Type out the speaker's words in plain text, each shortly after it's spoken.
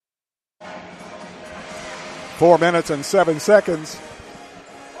4 minutes and 7 seconds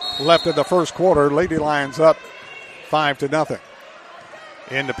left in the first quarter. Lady Lions up 5-0.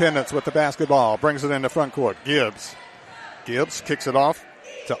 Independence with the basketball. Brings it into front court. Gibbs kicks it off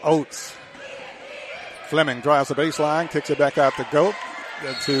to Oates. Fleming drives the baseline, kicks it back out to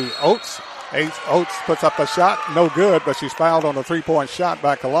Oates. Oates puts up a shot, no good, but she's fouled on the three-point shot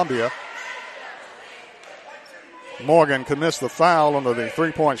by Columbia. Morgan commits the foul on the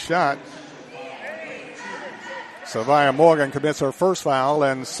three-point shot. Savia Morgan commits her first foul,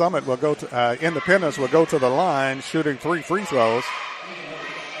 and Summit will go to Independence will go to the line, shooting 3 free throws.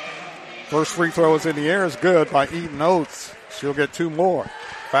 First free throw is in the air is good by Eden Oates. She'll get 2 more.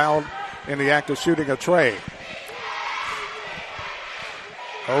 Fouled in the act of shooting a tray.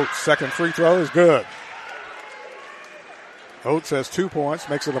 Oates' second free throw is good. Oates has 2 points,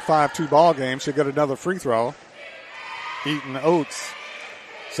 makes it a 5-2 ball game. She'll get another free throw. Eden Oates.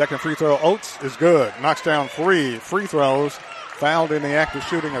 Second free throw, Oates is good. Knocks down 3 free throws. Fouled in the act of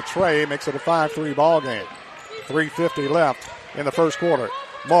shooting a tray. Makes it a 5-3 ball game. 3:50 left in the first quarter.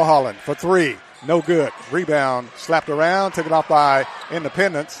 Mulholland for 3. No good. Rebound slapped around. Taken off by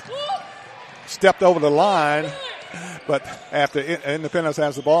Independence. Stepped over the line. But after Independence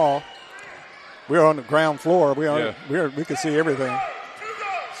has the ball, we're on the ground floor. We can see everything.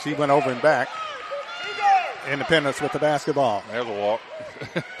 She went over and back. Independence with the basketball. There's a walk.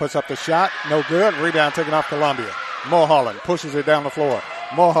 Puts up the shot. No good. Rebound taken off Columbia. Mulholland pushes it down the floor.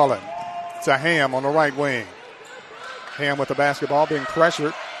 Mulholland to Ham on the right wing. Ham with the basketball being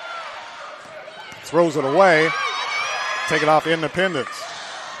pressured. Throws it away. Taken off Independence.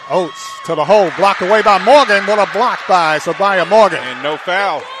 Oates to the hole. Blocked away by Morgan. What a block by Savia Morgan. And no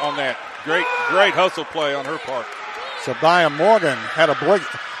foul on that. Great hustle play on her part. Savia Morgan had a break.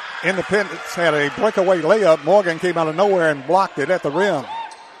 Independence had a breakaway layup. Morgan came out of nowhere and blocked it at the rim.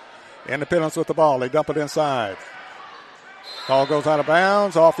 Independence with the ball. They dump it inside. Ball goes out of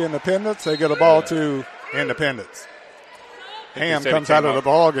bounds. Off Independence. They get a ball to Independence. Ham comes out of the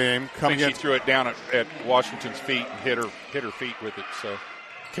ball game. She threw it down at Washington's feet and hit her feet with it. So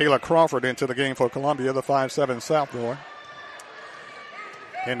Kayla Crawford into the game for Columbia, the 5'7" sophomore.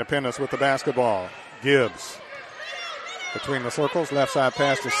 Independence with the basketball. Gibbs between the circles. Left side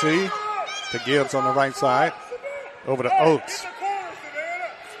pass to C. To Gibbs on the right side. Over to Oates.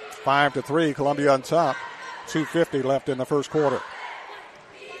 5-3. Columbia on top. 2:50 left in the first quarter.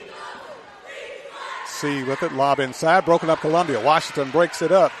 C with it. Lob inside. Broken up Columbia. Washington breaks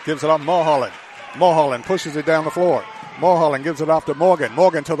it up. Gives it off Mulholland. Mulholland pushes it down the floor. Mulholland gives it off to Morgan.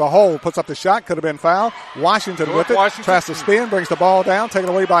 Morgan to the hole. Puts up the shot. Could have been fouled. Washington with it. Tries to spin. Brings the ball down. Taken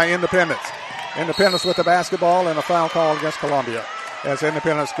away by Independence. Independence with the basketball and a foul call against Columbia. As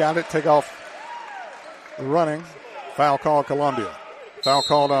Independence got it, take off running. Foul call Columbia. Foul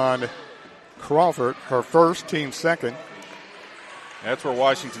called on Crawford, her first, team second. That's where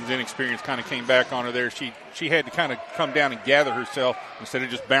Washington's inexperience kind of came back on her there. She had to kind of come down and gather herself instead of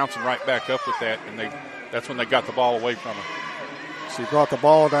just bouncing right back up with that, and that's when they got the ball away from her. She brought the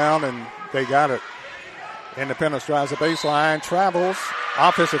ball down, and they got it. Independence drives the baseline, travels,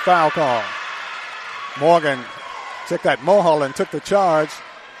 offensive foul call. Morgan took that. Mulholland took the charge.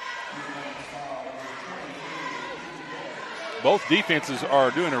 Both defenses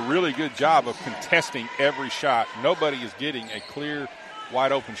are doing a really good job of contesting every shot. Nobody is getting a clear,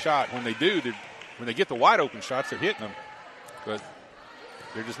 wide-open shot. When they do, when they get the wide-open shots, they're hitting them. But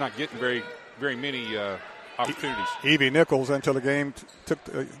they're just not getting very many opportunities. Evie Nichols into the game took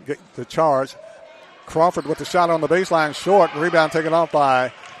the charge. Crawford with the shot on the baseline, short. Rebound taken off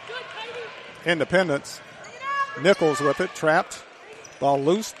by Independence. Nichols with it, trapped. Ball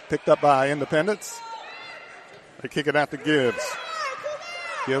loose, picked up by Independence. They kick it out to Gibbs.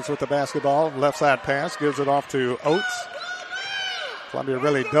 Gibbs with the basketball, left side pass, gives it off to Oates. Columbia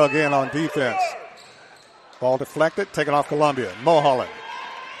really dug in on defense. Ball deflected, taken off Columbia. Mulholland.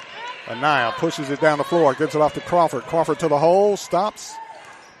 Anaya pushes it down the floor, gives it off to Crawford. Crawford to the hole, stops.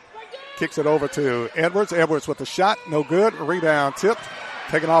 Kicks it over to Edwards. Edwards with the shot, no good. Rebound tipped,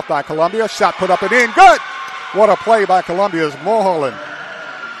 taken off by Columbia. Shot put up and in, good! What a play by Columbia's Mulholland.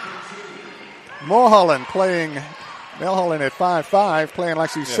 Mulholland playing, Mulholland at 5'5", playing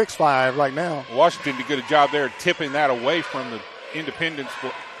like she's 6'5" right now. Washington did a good job there tipping that away from the Independence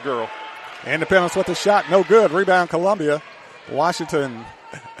girl. Independence with the shot, no good. Rebound Columbia. Washington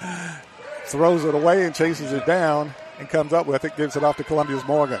throws it away and chases it down and comes up with it, gives it off to Columbia's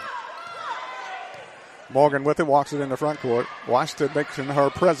Morgan. Morgan with it, walks it in the front court. Washington making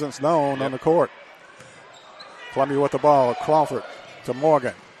her presence known on the court. Columbia with the ball. Crawford to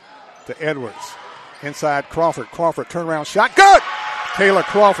Morgan. To Edwards. Inside Crawford. Crawford turnaround shot. Good! Kayla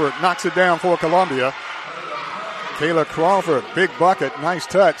Crawford knocks it down for Columbia. Kayla Crawford, big bucket, nice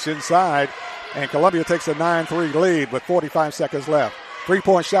touch inside. And Columbia takes a 9-3 lead with 45 seconds left.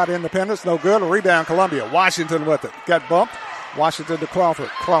 3-point shot, Independence, no good. A rebound, Columbia. Washington with it. Got bumped. Washington to Crawford.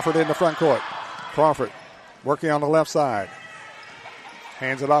 Crawford in the front court. Crawford working on the left side.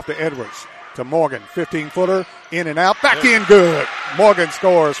 Hands it off to Edwards. To Morgan. 15-footer. In and out. Back in good. Morgan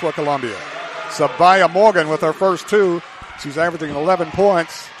scores for Columbia. Sabaya Morgan with her first 2. She's averaging 11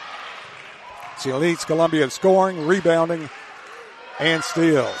 points. She leads Columbia in scoring, rebounding, and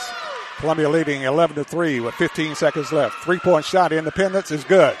steals. Columbia leading 11-3 with 15 seconds left. 3-point shot, Independence is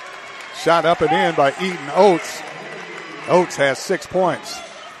good. Shot up and in by Eaton Oates. Oates has 6 points.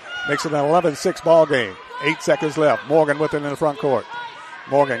 Makes it an 11-6 ball game. 8 seconds left. Morgan with it in the front court.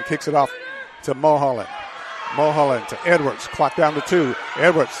 Morgan kicks it off to Mulholland. Mulholland to Edwards. Clock down to 2.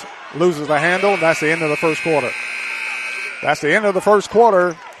 Edwards loses the handle. That's the end of the first quarter. That's the end of the first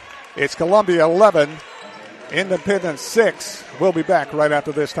quarter. It's Columbia 11, Independence 6. We'll be back right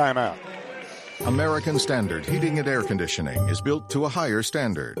after this timeout. American Standard Heating and Air Conditioning is built to a higher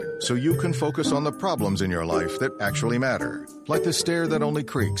standard, so you can focus on the problems in your life that actually matter, like the stair that only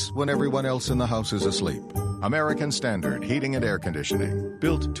creaks when everyone else in the house is asleep. American Standard Heating and Air Conditioning,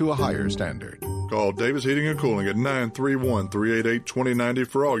 built to a higher standard. Call Davis Heating and Cooling at 931-388-2090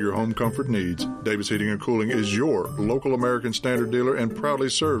 for all your home comfort needs. Davis Heating and Cooling is your local American Standard dealer and proudly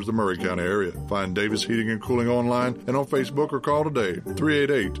serves the Murray County area. Find Davis Heating and Cooling online and on Facebook or call today,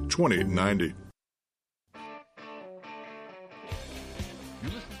 388-2090.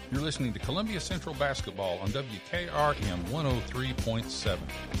 You're listening to Columbia Central Basketball on WKRM 103.7.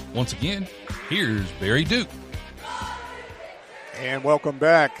 Once again, here's Barry Duke. And welcome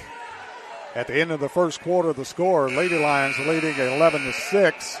back. At the end of the first quarter, the score, Lady Lions leading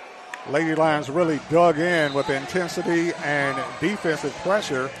 11-6. Lady Lions really dug in with intensity and defensive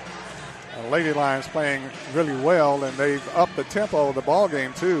pressure. Lady Lions playing really well, and they've upped the tempo of the ball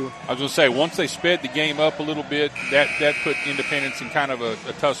game too. I was going to say, once they sped the game up a little bit, that put Independence in kind of a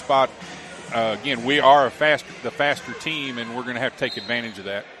tough spot. Again, we are the faster team, and we're going to have to take advantage of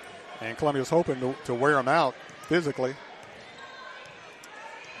that. And Columbia's hoping to wear them out physically.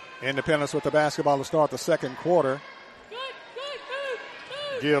 Independence with the basketball to start the second quarter.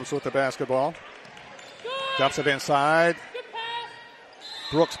 Gibbs with the basketball. Dumps it inside.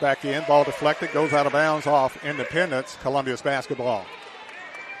 Brooks back in. Ball deflected. Goes out of bounds off Independence. Columbia's basketball.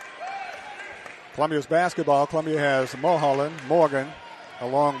 Columbia's basketball. Columbia has Mulholland, Morgan,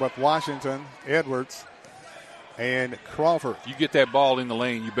 along with Washington, Edwards, and Crawford. You get that ball in the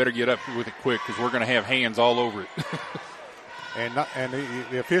lane, you better get up with it quick because we're going to have hands all over it. And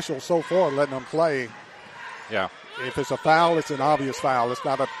the officials so far letting them play. Yeah. If it's a foul, it's an obvious foul. It's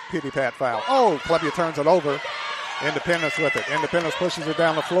not a pity-pat foul. Oh, Columbia turns it over. Independence with it. Independence pushes it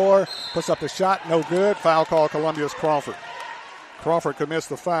down the floor, puts up the shot, no good. Foul call, Columbia's Crawford. Crawford commits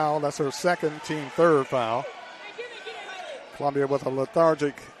the foul. That's her second, team third foul. Columbia with a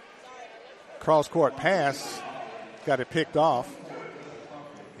lethargic cross-court pass. Got it picked off.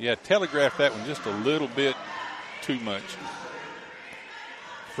 Yeah, telegraphed that one just a little bit too much.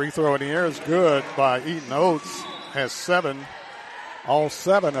 Free throw in the air is good by Eaton Oates. Has 7, all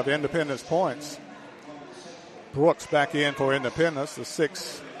 7 of Independence points. Brooks back in for Independence, the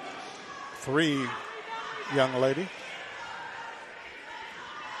 6'3" young lady.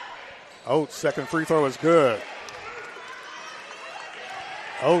 Oates' second free throw is good.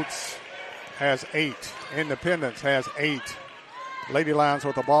 Oates has 8. Independence has 8. Lady Lions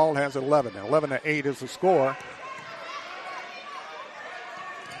with the ball has 11. 11-8 is the score.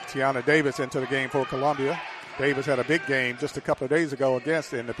 Tiana Davis into the game for Columbia. Davis had a big game just a couple of days ago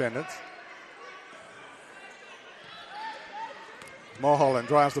against Independence. Mulholland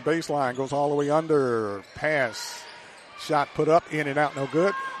drives the baseline, goes all the way under. Pass. Shot put up, in and out, no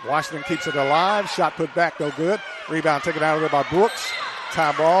good. Washington keeps it alive. Shot put back, no good. Rebound taken out of there by Brooks.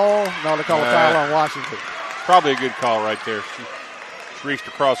 Tie ball. No, they call a foul on Washington. Probably a good call right there. She reached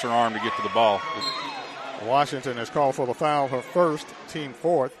across her arm to get to the ball. Washington is called for the foul, her first, team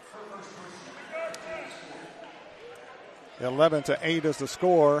fourth. 11-8 is the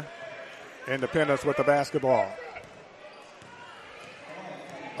score. Independence with the basketball.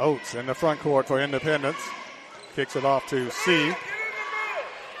 Oates in the front court for Independence. Kicks it off to C.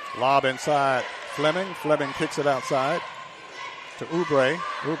 Lob inside Fleming. Fleming kicks it outside to Oubre.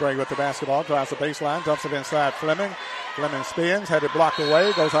 Oubre with the basketball. Drives the baseline. Dumps it inside Fleming. Fleming spins. Had it blocked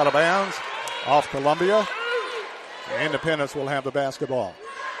away. Goes out of bounds. Off Columbia. Independence will have the basketball.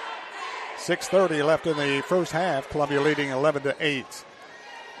 6:30 left in the first half. Columbia leading 11-8.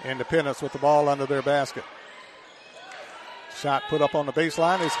 Independence with the ball under their basket. Shot put up on the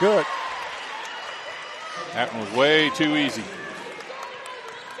baseline is good. That one was way too easy.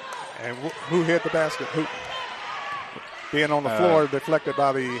 And who hit the basket? Who? Being on the floor, deflected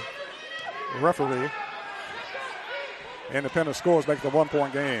by the referee. Independent scores, makes it a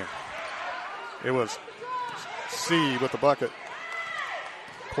 1-point game. It was C with the bucket.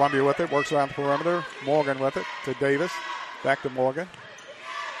 Columbia with it, works around the perimeter. Morgan with it to Davis. Back to Morgan.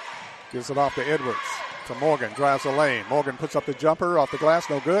 Gives it off to Edwards. To Morgan, drives the lane. Morgan puts up the jumper off the glass,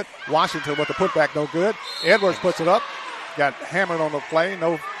 no good. Washington with the putback, no good. Edwards puts it up. Got hammered on the play,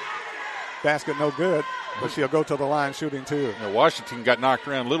 no basket, no good. But she'll go to the line shooting two. Washington got knocked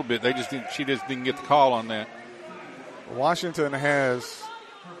around a little bit. She just didn't get the call on that. Washington has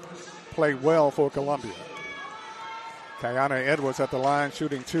played well for Columbia. Kayana Edwards at the line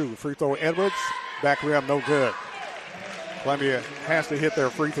shooting two. Free throw Edwards, back rim, no good. Columbia has to hit their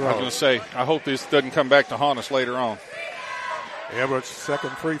free throw. I was going to say, I hope this doesn't come back to haunt us later on. Edwards'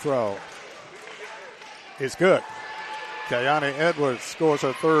 second free throw is good. Kayana Edwards scores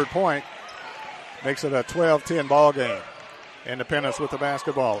her third point. Makes it a 12-10 ball game. Independence with the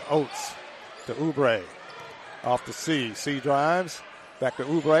basketball. Oates to Oubre. Off to C. C drives. Back to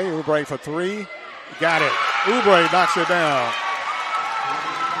Oubre. Oubre for three. Got it. Oubre knocks it down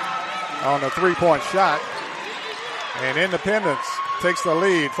on a three-point shot. And Independence takes the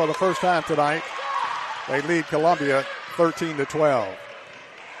lead for the first time tonight. They lead Columbia 13-12.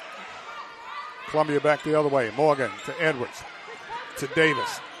 Columbia back the other way. Morgan to Edwards. To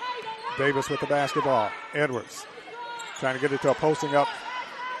Davis. Davis with the basketball. Edwards trying to get it to a posting up.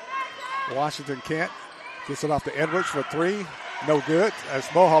 Washington can't. Gets it off to Edwards for three. No good.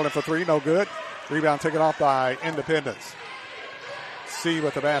 That's Mulholland for three. No good. Rebound taken off by Independence. C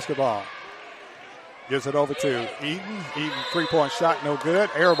with the basketball. Gives it over to Eaton. Eaton three-point shot. No good.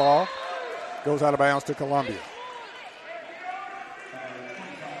 Air ball. Goes out of bounds to Columbia.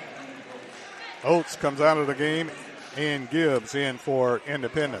 Oates comes out of the game. And Gibbs in for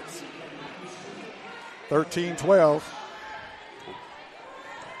Independence. 13-12.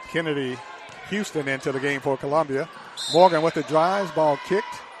 Kennedy Houston into the game for Columbia. Morgan with the drives. Ball kicked.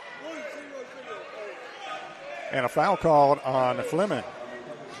 And a foul called on Fleming.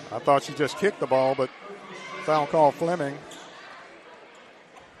 I thought she just kicked the ball, but foul called Fleming.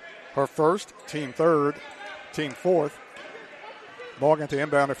 Her first, team third, team fourth. Morgan to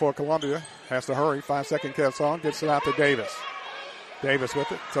inbound it for Columbia. Has to hurry. 5-second cuts on. Gets it out to Davis. Davis with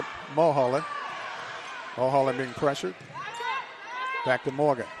it to Mulholland. Mulholland being pressured. Back to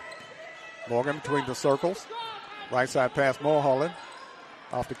Morgan. Morgan between the circles. Right side pass Mulholland.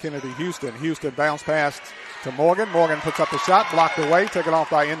 Off to Kennedy Houston. Houston bounce pass to Morgan. Morgan puts up the shot. Blocked away. Taken off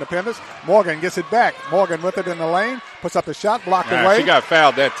by Independence. Morgan gets it back. Morgan with it in the lane. Puts up the shot. Blocked away. She got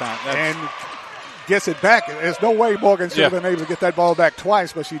fouled that time. And gets it back. There's no way Morgan should have been able to get that ball back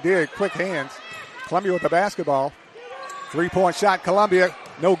twice, but she did. Quick hands. Columbia with the basketball. 3-point shot. Columbia,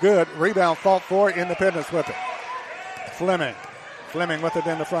 no good. Rebound fought for. Independence with it. Fleming. Fleming with it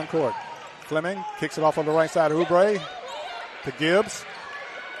in the front court. Fleming kicks it off on the right side of Oubre. To Gibbs.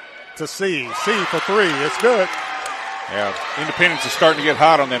 To C. C for three. It's good. Yeah, Independence is starting to get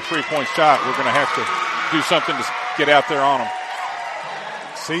hot on that three-point shot. We're going to have to do something to get out there on them.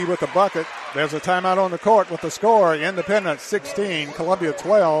 C with the bucket. There's a timeout on the court with the score. Independence 16, Columbia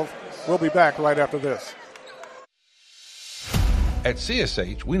 12. We'll be back right after this. At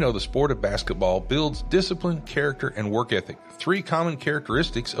CSH, we know the sport of basketball builds discipline, character, and work ethic, three common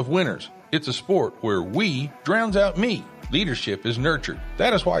characteristics of winners. It's a sport where we drowns out me. Leadership is nurtured.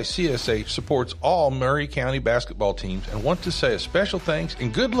 That is why CSH supports all Murray County basketball teams and want to say a special thanks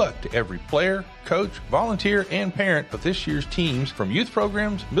and good luck to every player, coach, volunteer, and parent of this year's teams from youth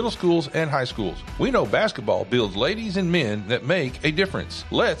programs, middle schools, and high schools. We know basketball builds ladies and men that make a difference.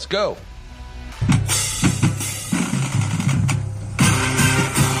 Let's go.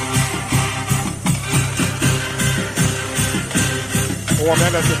 4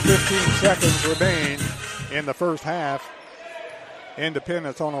 minutes and 15 seconds remain in the first half.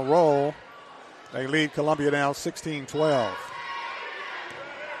 Independence on a roll. They lead Columbia now 16-12.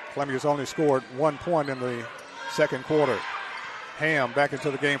 Columbia's only scored 1 point in the second quarter. Ham back into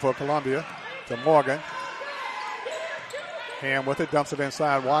the game for Columbia to Morgan. Ham with it, dumps it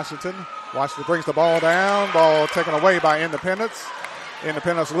inside Washington. Washington brings the ball down. Ball taken away by Independence.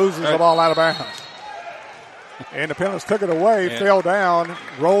 Independence loses the ball out of bounds. Independence took it away, fell down,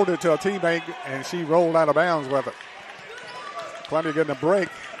 rolled it to a teammate, and she rolled out of bounds with it. Columbia getting a break.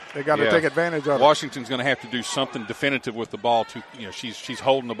 They got to take advantage of it. Washington's going to have to do something definitive with the ball. She's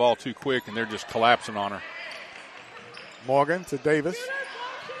holding the ball too quick, and they're just collapsing on her. Morgan to Davis.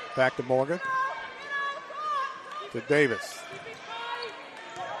 Back to Morgan. To Davis.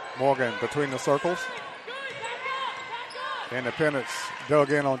 Morgan between the circles. Independence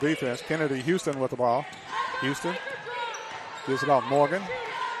dug in on defense. Kennedy Houston with the ball. Houston gives it off Morgan.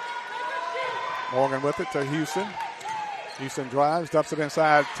 Morgan with it to Houston. Houston drives, dumps it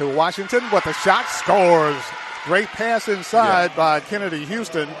inside to Washington with a shot, scores. Great pass inside by Kennedy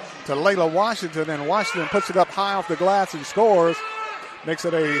Houston to Layla Washington, and Washington puts it up high off the glass and scores. Makes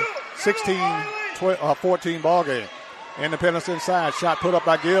it a 16-14 ball game. Independence inside, shot put up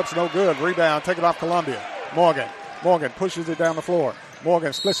by Gibbs, no good. Rebound, take it off Columbia. Morgan pushes it down the floor.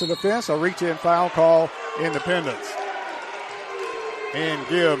 Morgan splits the defense, a reach-in foul call, Independence. And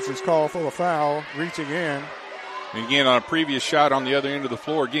Gibbs is called for a foul, reaching in. And again, on a previous shot on the other end of the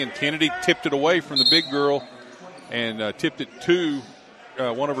floor, again, Kennedy tipped it away from the big girl and tipped it to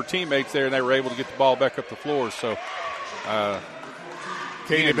one of her teammates there, and they were able to get the ball back up the floor. So,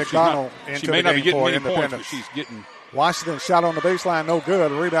 Katie McDonald she may not be getting many points, but she's getting. Washington shot on the baseline, no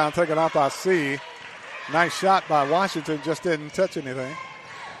good. Rebound taken off by C. Nice shot by Washington, just didn't touch anything.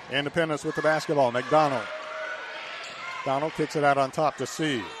 Independence with the basketball. McDonald. Donald kicks it out on top to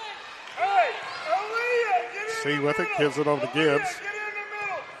C. C with it, gives it over to Gibbs.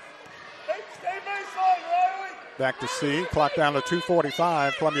 Back to C, clock down to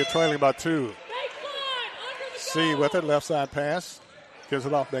 2:45. Columbia trailing by 2. C with it, left side pass. Gives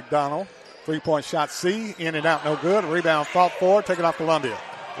it off McDonald. 3-point shot C, in and out, no good. Rebound fought forward, take it off Columbia.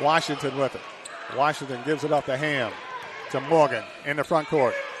 Washington with it. Washington gives it off to Ham. To Morgan in the front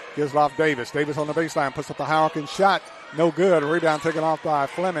court. Gives it off Davis. Davis on the baseline, puts up the Hurricane shot. No good. Rebound taken off by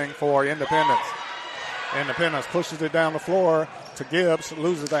Fleming for Independence. Independence pushes it down the floor to Gibbs.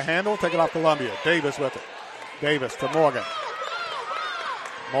 Loses the handle. Take it off Columbia. Davis with it. Davis to Morgan.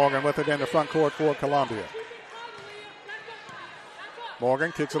 Morgan with it in the front court for Columbia.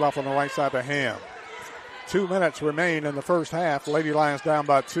 Morgan kicks it off on the right side to Ham. 2 minutes remain in the first half. Lady Lions down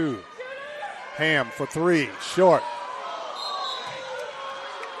by 2. Ham for 3. Short.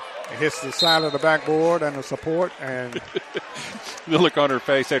 It hits the side of the backboard and the support. And the look on her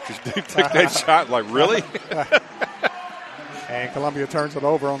face after she took that shot, like, really? And Columbia turns it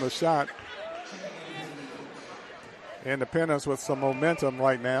over on the shot. Independence with some momentum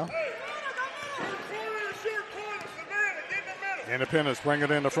right now. Independence bring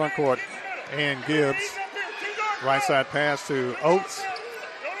it in the front court. And Gibbs. Right side pass to Oates.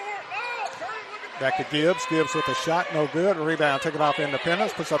 Back to Gibbs. Gibbs with a shot, no good. Rebound taken off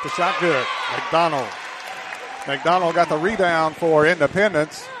Independence. Puts up the shot, good. McDonald got the rebound for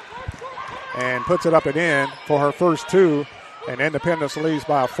Independence and puts it up and in for her first 2. And Independence leads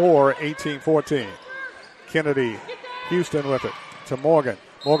by 4, 18-14. Kennedy Houston with it to Morgan.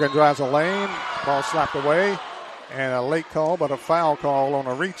 Morgan drives a lane. Ball slapped away. And a late call, but a foul call on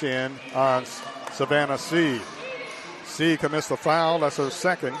a reach-in on Savannah C. C commits the foul. That's her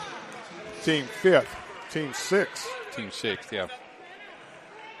second. Team 5th. Team 6. Team 6th, yeah.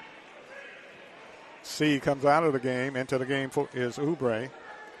 C comes out of the game. Into the game is Oubre.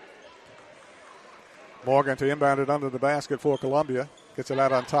 Morgan to inbound it under the basket for Columbia. Gets it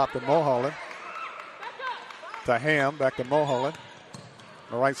out on top to Mulholland. To Ham, back to Mulholland.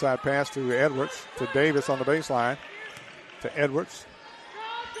 The right side pass to Edwards. To Davis on the baseline. To Edwards.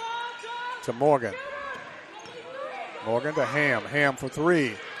 To Morgan. Morgan to Ham. Ham for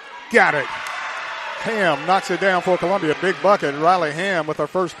 3. Got it. Ham knocks it down for Columbia. Big bucket. Riley Ham with her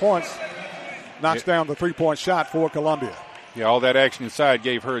first points. Knocks down the 3-point shot for Columbia. Yeah, all that action inside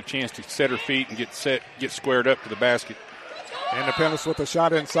gave her a chance to set her feet and get squared up to the basket. Independence with the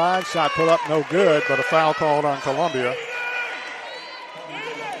shot inside. Shot put up, no good, but a foul called on Columbia.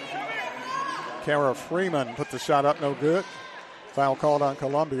 Kara Freeman put the shot up, no good. Foul called on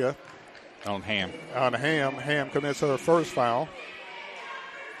Columbia. On Ham. On Ham. Ham commits her first foul.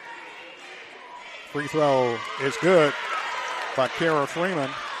 Free throw is good by Kara Freeman.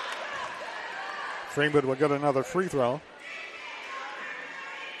 Freeman will get another free throw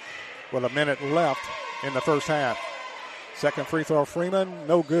with a minute left in the first half. Second free throw, Freeman,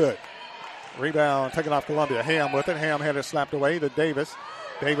 no good. Rebound taken off Columbia. Ham with it. Ham had it slapped away to Davis.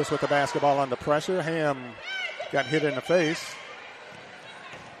 Davis with the basketball under pressure. Ham got hit in the face.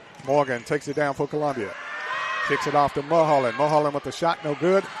 Morgan takes it down for Columbia. Kicks it off to Mulholland. Mulholland with the shot, no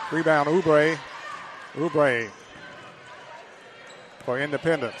good. Rebound, Oubre. Oubre for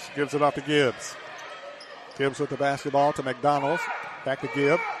Independence. Gives it off to Gibbs. Gibbs with the basketball to McDonald's. Back to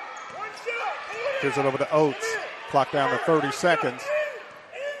Gibbs. Gives it over to Oates. Clock down to 30 seconds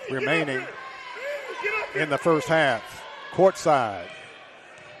remaining in the first half. Courtside,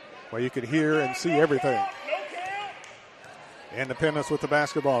 where you could hear and see everything. Independence with the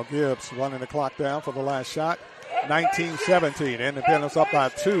basketball. Gibbs running the clock down for the last shot. 19-17. Independence up by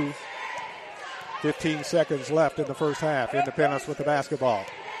 2. 15 seconds left in the first half. Independence with the basketball.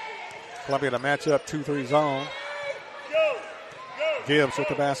 Columbia to match up 2-3 zone. Gibbs with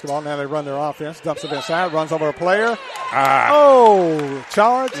the basketball. Now they run their offense. Dumps it inside. Runs over a player. Oh,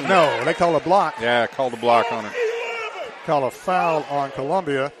 charge? No, they call a block. Yeah, called a block on it. Call a foul on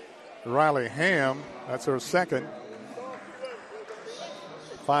Columbia. Riley Ham, that's her second.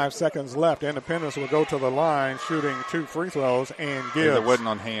 5 seconds left. Independence will go to the line, shooting 2 free throws, and Gibbs. It wasn't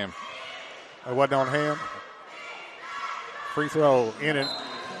on Ham. It wasn't on Ham. Free throw in it.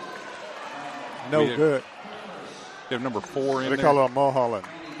 No good. They have number 4 in they there. Call it Mulholland.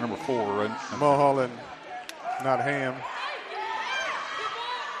 Number 4, right? Mulholland, not Ham.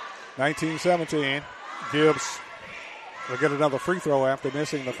 19-17. Gibbs will get another free throw after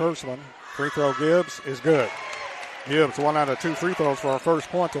missing the first one. Free throw Gibbs is good. Gibbs 1 out of 2 free throws for her first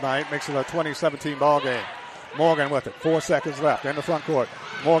point tonight. Makes it a 20-17 ball game. Morgan with it. 4 seconds left in the front court.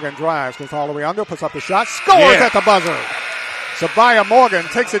 Morgan drives, goes all the way under, puts up the shot, scores at the buzzer. Sabaya Morgan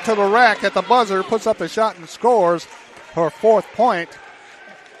takes it to the rack at the buzzer, puts up the shot and scores her 4th point.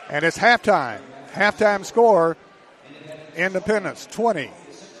 And it's halftime. Halftime score, Independence 20,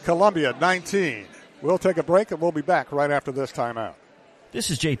 Columbia 19. We'll take a break and we'll be back right after this timeout.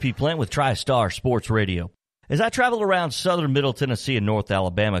 This is J.P. Plant with TriStar Sports Radio. As I travel around southern Middle Tennessee and North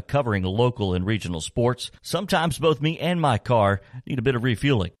Alabama covering local and regional sports, sometimes both me and my car need a bit of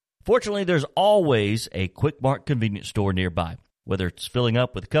refueling. Fortunately, there's always a Quick Mart convenience store nearby. Whether it's filling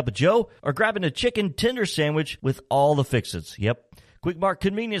up with a cup of joe or grabbing a chicken tender sandwich with all the fixins. Yep, Quick Mart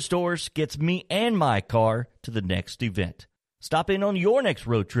convenience stores gets me and my car to the next event. Stop in on your next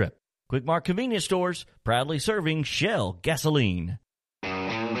road trip. Quick Mart convenience stores, proudly serving Shell gasoline.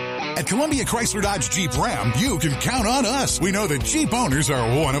 At Columbia Chrysler Dodge Jeep Ram, you can count on us. We know that Jeep owners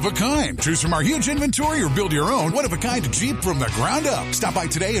are one of a kind. Choose from our huge inventory or build your own one-of-a-kind Jeep from the ground up. Stop by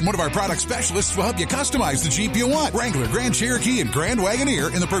today and one of our product specialists will help you customize the Jeep you want. Wrangler, Grand Cherokee, and Grand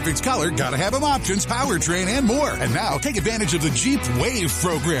Wagoneer in the perfect color. Gotta have them options, powertrain, and more. And now, take advantage of the Jeep Wave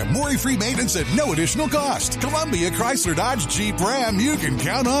program. Worry-free maintenance at no additional cost. Columbia Chrysler Dodge Jeep Ram, you can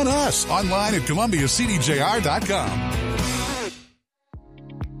count on us. Online at ColumbiaCDJR.com.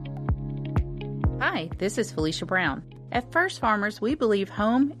 Hi, this is Felicia Brown. At First Farmers, we believe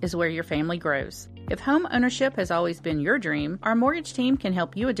home is where your family grows. If home ownership has always been your dream, our mortgage team can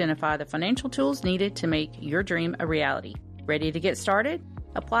help you identify the financial tools needed to make your dream a reality. Ready to get started?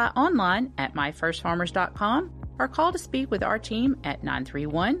 Apply online at myfirstfarmers.com or call to speak with our team at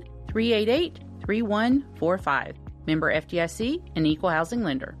 931-388-3145. Member FDIC, an equal housing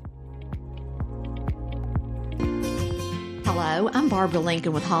lender. Hello, I'm Barbara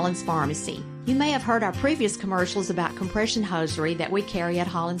Lincoln with Hollins Pharmacy. You may have heard our previous commercials about compression hosiery that we carry at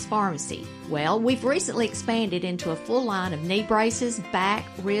Hollins Pharmacy. Well, we've recently expanded into a full line of knee braces, back,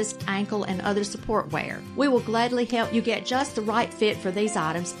 wrist, ankle, and other support wear. We will gladly help you get just the right fit for these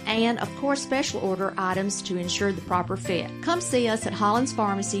items and, of course, special order items to ensure the proper fit. Come see us at Hollins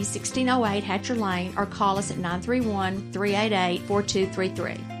Pharmacy, 1608 Hatcher Lane, or call us at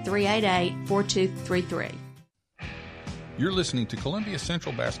 931-388-4233. 388-4233. You're listening to Columbia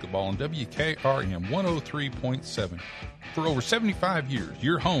Central Basketball on WKRM 103.7. For over 75 years,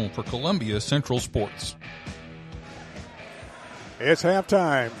 you're home for Columbia Central Sports. It's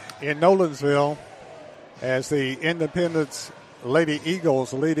halftime in Nolensville as the Independence Lady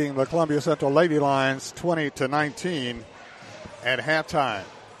Eagles leading the Columbia Central Lady Lions 20-19 at halftime.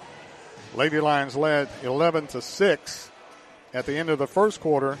 Lady Lions led 11-6 at the end of the first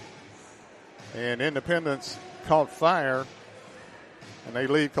quarter, and Independence caught fire, and they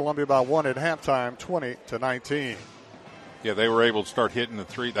lead Columbia by 1 at halftime, 20-19. Yeah, they were able to start hitting the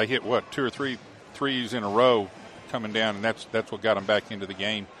three. They hit, 2 or 3 threes in a row coming down, and that's what got them back into the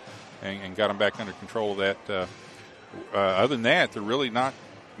game and got them back under control of that. Other than that, they're really not,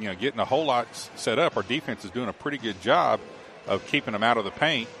 getting a whole lot set up. Our defense is doing a pretty good job of keeping them out of the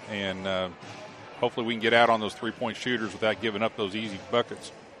paint, and hopefully we can get out on those three-point shooters without giving up those easy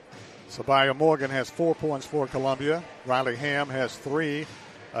buckets. Sabaya Morgan has 4 points for Columbia. Riley Ham has 3.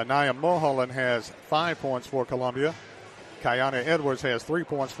 Anaya Mulholland has 5 points for Columbia. Kayana Edwards has 3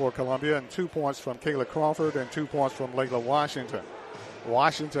 points for Columbia and 2 points from Kayla Crawford and 2 points from Layla Washington.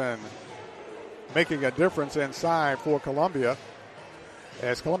 Washington making a difference inside for Columbia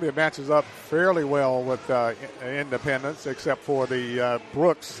as Columbia matches up fairly well with Independence, except for the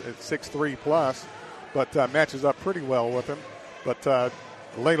Brooks at 6'3 plus, but matches up pretty well with him. But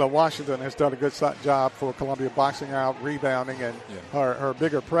Layla Washington has done a good job for Columbia boxing out, rebounding, and her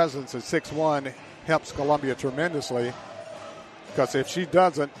bigger presence at 6'1" helps Columbia tremendously. Because if she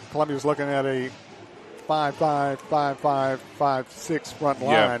doesn't, Columbia's looking at a 5'5", 5'5", 5'6" front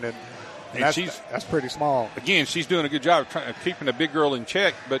line, and And that's pretty small. Again, she's doing a good job of keeping the big girl in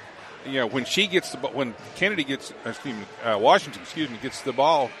check. But when Washington gets the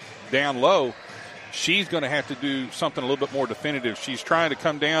ball down low, she's going to have to do something a little bit more definitive. She's trying to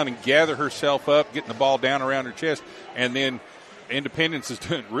come down and gather herself up, getting the ball down around her chest, and then Independence is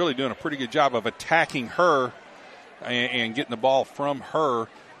really doing a pretty good job of attacking her and getting the ball from her.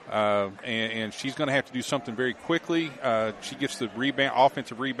 And she's going to have to do something very quickly. She gets the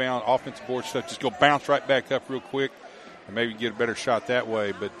offensive board stuff. Just go bounce right back up real quick and maybe get a better shot that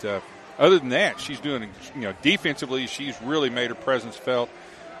way. But other than that, she's doing, defensively, she's really made her presence felt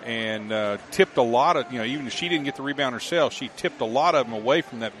and tipped a lot of, even if she didn't get the rebound herself, she tipped a lot of them away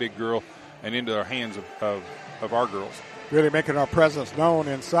from that big girl and into the hands of our girls. Really making our presence known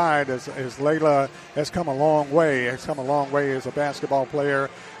inside as Layla has come a long way. Has come a long way as a basketball player,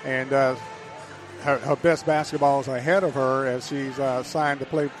 and her best basketball is ahead of her as she's signed to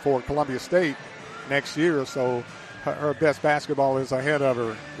play for Columbia State next year. So her best basketball is ahead of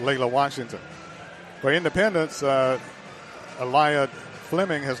her, Layla Washington. For Independence, Aliyah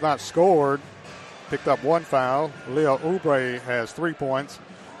Fleming has not scored, picked up one foul. Leah Oubre has 3 points.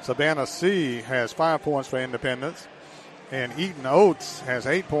 Savannah C has 5 points for Independence. And Eaton Oates has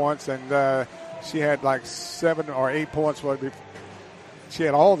 8 points, and she had like 7 or 8 points. She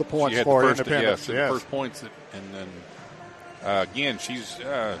had all the points for Independence. Yes, first points. And then, again, she's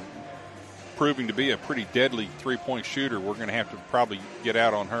proving to be a pretty deadly three-point shooter. We're going to have to probably get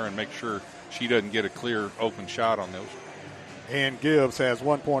out on her and make sure she doesn't get a clear open shot on those. Ann Gibbs has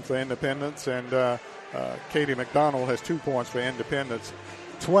 1 point for Independence, and Katie McDonald has 2 points for Independence.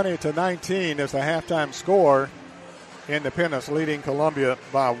 20-19 is the halftime score. Independence leading Columbia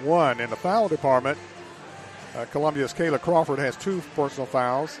by 1. In the foul department, Columbia's Kayla Crawford has 2 personal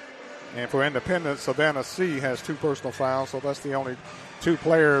fouls. And for Independence, Savannah C has 2 personal fouls. So that's the only 2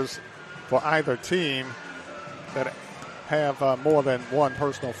 players for either team that have more than 1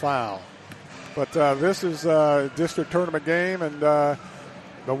 personal foul. But this is a district tournament game, and the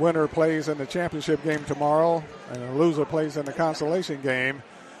winner plays in the championship game tomorrow, and the loser plays in the consolation game.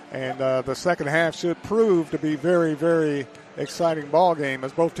 And the second half should prove to be very, very exciting ball game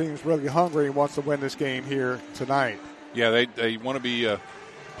as both teams really hungry and wants to win this game here tonight. Yeah, they want to be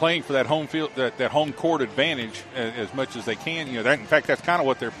playing for that home field, that home court advantage as much as they can. In fact, that's kind of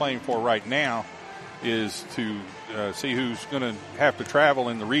what they're playing for right now, is to see who's going to have to travel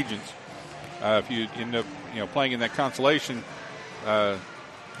in the regions. If you end up playing in that consolation.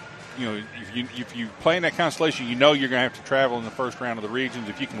 If you play in that constellation, you're going to have to travel in the first round of the regions.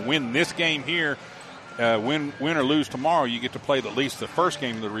 If you can win this game here, win or lose tomorrow, you get to play at least the first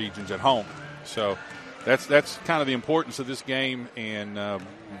game of the regions at home. So that's kind of the importance of this game, and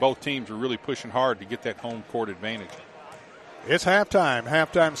both teams are really pushing hard to get that home court advantage. It's halftime.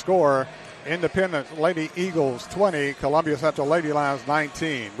 Halftime score, Independence Lady Eagles 20, Columbia Central Lady Lions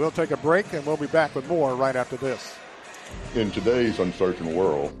 19. We'll take a break, and we'll be back with more right after this. In today's uncertain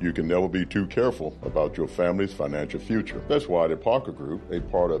world, you can never be too careful about your family's financial future. That's why the Parker Group, a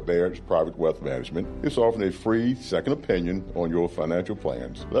part of Baird's Private Wealth Management, is offering a free second opinion on your financial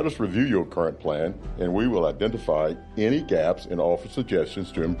plans. Let us review your current plan, and we will identify any gaps and offer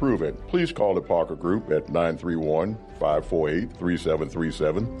suggestions to improve it. Please call the Parker Group at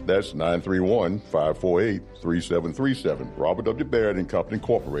 931-548-3737. That's 931-548-3737. Robert W. Baird & Company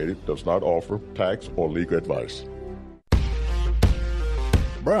Incorporated does not offer tax or legal advice.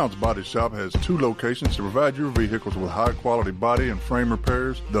 Brown's Body Shop has 2 locations to provide your vehicles with high-quality body and frame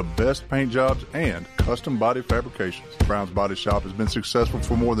repairs, the best paint jobs, and custom body fabrications. Brown's Body Shop has been successful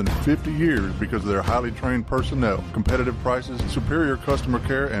for more than 50 years because of their highly trained personnel, competitive prices, superior customer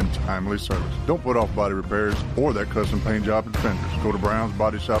care, and timely service. Don't put off body repairs or that custom paint job at Fenders. Go to Brown's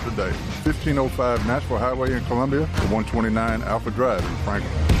Body Shop today. 1505 Nashville Highway in Columbia, or 129 Alpha Drive in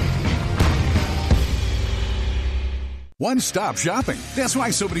Franklin. One-stop shopping. That's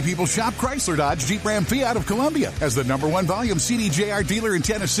why so many people shop Chrysler, Dodge, Jeep, Ram, Fiat of Columbia. As the #1 volume CDJR dealer in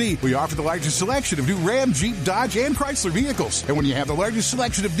Tennessee, we offer the largest selection of new Ram, Jeep, Dodge, and Chrysler vehicles. And when you have the largest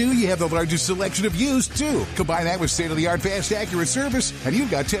selection of new, you have the largest selection of used, too. Combine that with state-of-the-art, fast, accurate service, and you've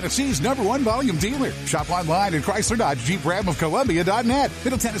got Tennessee's #1 volume dealer. Shop online at Chrysler, Dodge, Jeep, Ram of Columbia.net.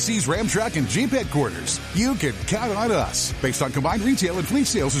 Middle Tennessee's Ram Truck and Jeep headquarters. You can count on us. Based on combined retail and fleet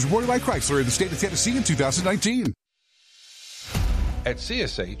sales as reported by Chrysler in the state of Tennessee in 2019. At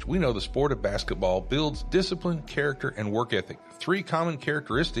CSH, we know the sport of basketball builds discipline, character, and work ethic, 3 common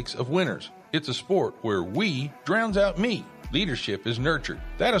characteristics of winners. It's a sport where we drowns out me. leadership is nurtured.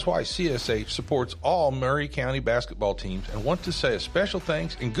 That is why CSH supports all Maury County basketball teams and want to say a special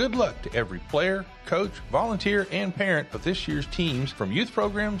thanks and good luck to every player, coach, volunteer, and parent of this year's teams from youth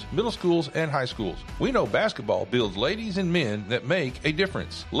programs, middle schools, and high schools. We know basketball builds ladies and men that make a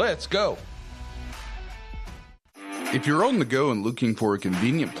difference. Let's go. If you're on the go and looking for a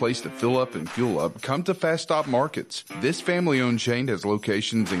convenient place to fill up and fuel up, come to Fast Stop Markets. This family-owned chain has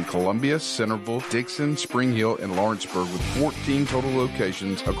locations in Columbia, Centerville, Dixon, Spring Hill, and Lawrenceburg with 14 total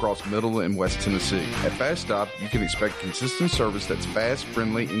locations across Middle and West Tennessee. At Fast Stop, you can expect consistent service that's fast,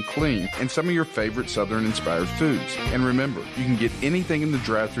 friendly, and clean, and some of your favorite Southern-inspired foods. And remember, you can get anything in the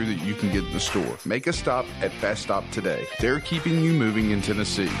drive-thru that you can get in the store. Make a stop at Fast Stop today. They're keeping you moving in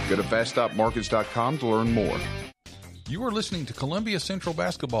Tennessee. Go to FastStopMarkets.com to learn more. You are listening to Columbia Central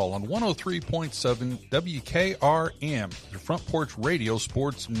Basketball on 103.7 WKRM, your Front Porch Radio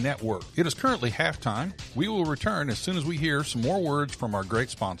Sports Network. It is currently halftime. We will return as soon as we hear some more words from our great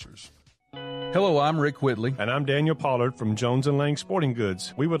sponsors. Hello, I'm Rick Whitley. And I'm Daniel Pollard from Jones & Lang Sporting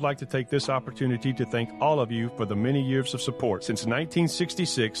Goods. We would like to take this opportunity to thank all of you for the many years of support. Since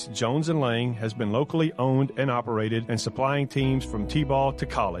 1966, Jones & Lang has been locally owned and operated and supplying teams from T-ball to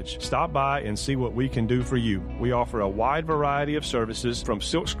college. Stop by and see what we can do for you. We offer a wide variety of services from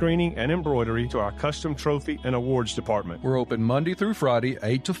silk screening and embroidery to our custom trophy and awards department. We're open Monday through Friday,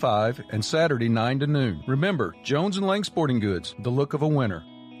 8 to 5, and Saturday, 9 to noon. Remember, Jones & Lang Sporting Goods, the look of a winner.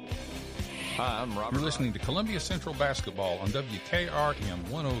 Hi, I'm Robert. You're listening to Columbia Central Basketball on WKRM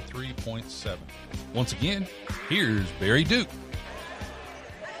 103.7. Once again, here's Barry Duke.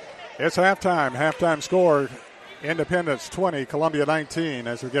 It's halftime. Halftime score, Independence 20, Columbia 19.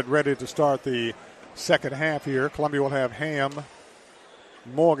 As we get ready to start the second half here, Columbia will have Ham,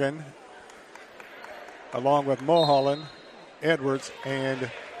 Morgan, along with Mulholland, Edwards, and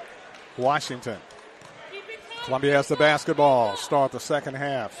Washington. Columbia has the basketball. Start the second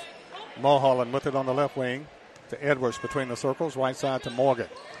half. Mulholland with it on the left wing to Edwards between the circles, right side to Morgan.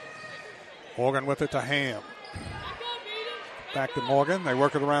 Morgan with it to Ham. Back to Morgan. They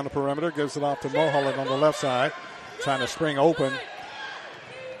work it around the perimeter, gives it off to Mulholland on the left side, trying to spring open.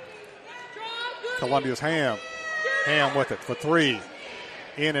 Columbia's Ham. Ham with it for three.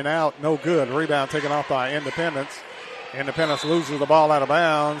 In and out, no good. Rebound taken off by Independence. Independence loses the ball out of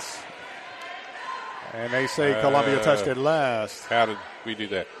bounds. And they say Columbia touched it last. How did we do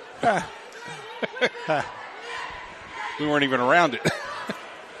that? We weren't even around it.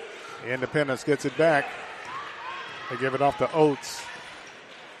 Independence gets it back. They give it off to Oates.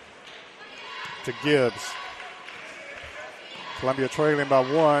 To Gibbs. Columbia trailing by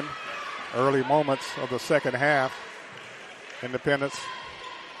one. Early moments of the second half. Independence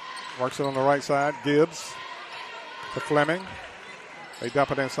works it on the right side. Gibbs to Fleming. They dump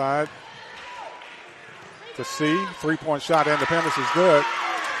it inside to C. 3-point shot. Independence is good.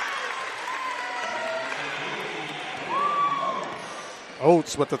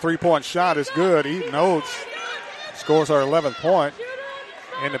 Oates with the 3-point shot is good. Eaton Oates scores our 11th point.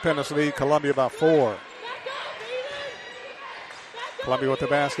 Independence lead Columbia by 4. Columbia with the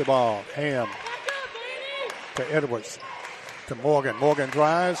basketball. Ham to Edwards to Morgan. Morgan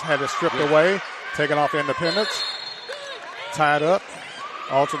drives, had it stripped away, taken off Independence. Tied up.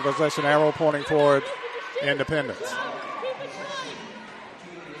 Alternate possession arrow pointing toward Independence.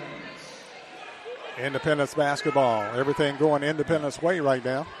 Independence basketball. Everything going Independence way right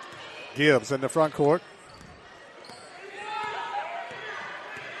now. Gibbs in the front court.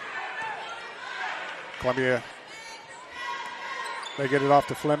 Columbia, they get it off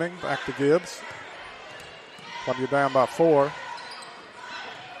to Fleming. Back to Gibbs. Columbia down by 4.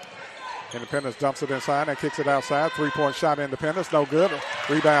 Independence dumps it inside and kicks it outside. 3-point shot Independence. No good.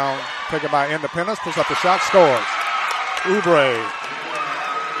 Rebound taken by Independence. Puts up the shot. Scores. Oubre.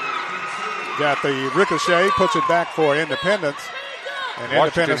 Got the ricochet, puts it back for Independence. And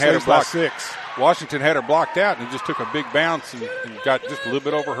Independence leads by 6. Washington had her blocked out and just took a big bounce and got just a little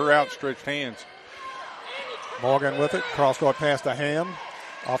bit over her outstretched hands. Morgan with it. Cross-court pass to Ham.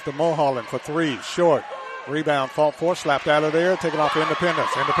 Off to Mulholland for 3. Short. Rebound fought for. Slapped out of there. Taken off to Independence.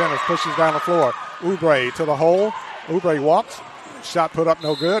 Independence pushes down the floor. Oubre to the hole. Oubre walks. Shot put up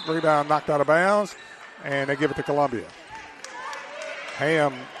no good. Rebound knocked out of bounds. And they give it to Columbia.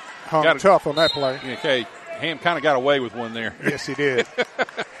 Ham hung tough on that play. Okay, Ham kind of got away with one there. Yes, he did.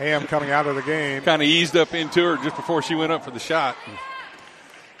 Ham coming out of the game. Kind of eased up into her just before she went up for the shot.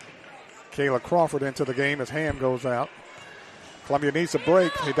 Kayla Crawford into the game as Ham goes out. Columbia needs a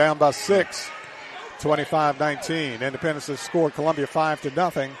break. They're down by 6, 25-19. Independence has scored Columbia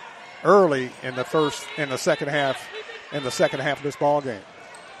 5-0 early in the second half of this ball game.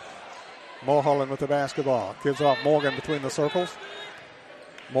 Mulholland with the basketball. Gives it off Morgan between the circles.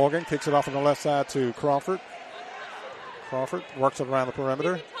 Morgan kicks it off on the left side to Crawford. Crawford works it around the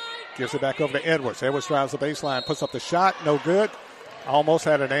perimeter. Gives it back over to Edwards. Edwards drives the baseline, puts up the shot. No good. Almost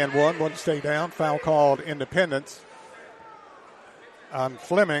had an and one. Wouldn't stay down. Foul called Independence on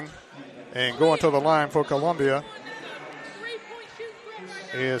Fleming. And going to the line for Columbia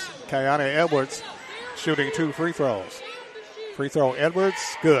is Kayane Edwards, shooting 2 free throws. Free throw Edwards,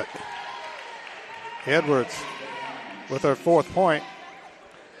 good. Edwards with her 4th point.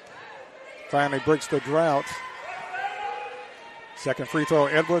 Finally breaks the drought. Second free throw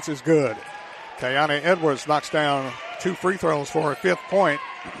Edwards is good. Kayane Edwards knocks down 2 free throws for her 5th point.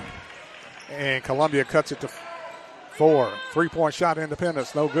 And Columbia cuts it to 4. 3-point shot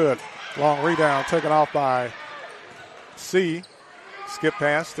Independence, no good. Long rebound taken off by C. Skip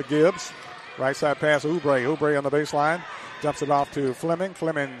pass to Gibbs. Right side pass Oubre. Oubre on the baseline. Dumps it off to Fleming.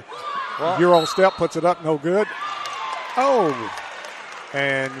 Fleming, Euro step, puts it up, no good. Oh!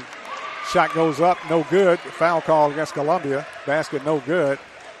 And shot goes up, no good. Foul call against Columbia. Basket, no good.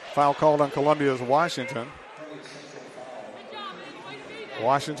 Foul called on Columbia's Washington.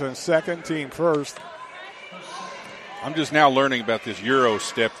 Washington second, team first. I'm just now learning about this Euro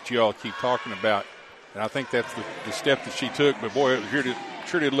step that you all keep talking about. And I think that's the step that she took. But, boy, it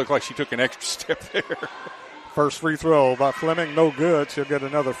sure did look like she took an extra step there. First free throw by Fleming, no good. She'll get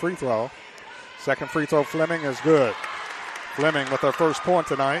another free throw. Second free throw, Fleming, is good. Fleming with her first point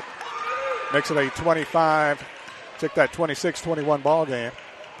tonight. Makes it a 25, took that 26-21 ball game.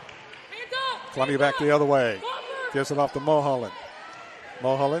 Columbia back the other way. Gives it off to Mulholland.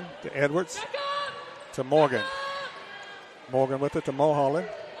 Mulholland to Edwards to Morgan. Morgan with it to Mulholland.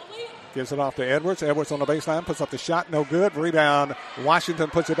 Gives it off to Edwards. Edwards on the baseline, puts up the shot, no good. Rebound, Washington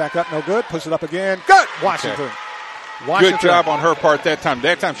puts it back up, no good. Puts it up again, good! Washington. Okay. Washington. Good job on her part that time.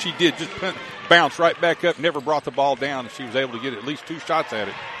 That time she did just bounce right back up, never brought the ball down. She was able to get at least 2 shots at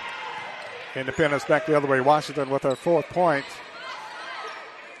it. Independence back the other way. Washington with her 4th point.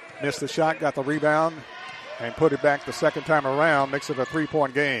 Missed the shot, got the rebound, and put it back the second time around. Makes it a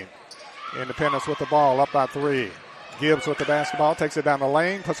 3-point game. Independence with the ball, up by 3. Gibbs with the basketball, takes it down the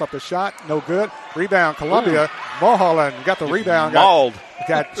lane, puts up the shot, no good. Rebound, Columbia. Ooh. Mulholland got the rebound.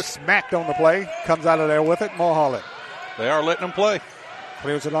 Got smacked on the play. Comes out of there with it, Mulholland. They are letting them play.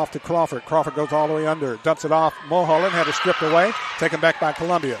 Clears it off to Crawford. Crawford goes all the way under. Dumps it off. Mulholland had it stripped away. Taken back by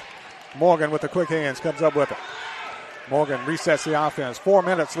Columbia. Morgan with the quick hands comes up with it. Morgan resets the offense. 4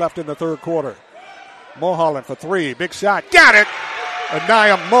 minutes left in the third quarter. Mulholland for 3. Big shot. Got it!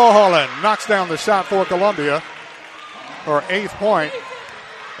 Anaya Mulholland knocks down the shot for Columbia. Her 8th point.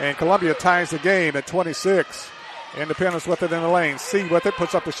 And Columbia ties the game at 26. Independence with it in the lane. C with it.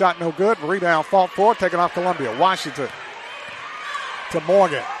 Puts up the shot. No good. Rebound fought for. Taken off Columbia. Washington to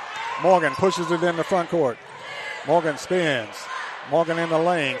Morgan. Morgan pushes it in the front court. Morgan spins. Morgan in the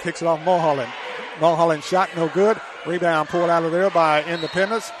lane. Kicks it off Mulholland. Mulholland shot. No good. Rebound pulled out of there by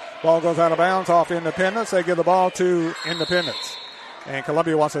Independence. Ball goes out of bounds off Independence. They give the ball to Independence. And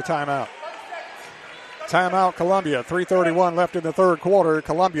Columbia wants a timeout. Timeout, Columbia. 3:31 left in the third quarter.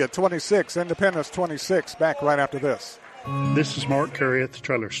 Columbia 26, Independence 26. Back right after this. This is Mark Curry at the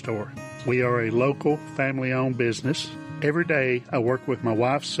Trailer Store. We are a local, family-owned business. Every day, I work with my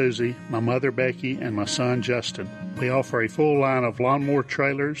wife, Susie, my mother, Becky, and my son, Justin. We offer a full line of lawnmower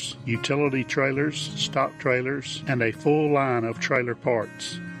trailers, utility trailers, stock trailers, and a full line of trailer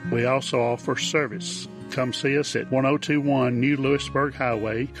parts. We also offer service. Come see us at 1021 New Lewisburg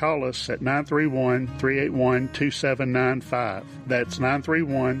Highway. Call us at 931-381-2795. That's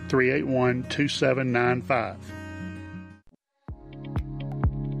 931-381-2795.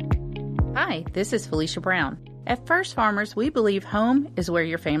 Hi, this is Felicia Brown. At First Farmers, we believe home is where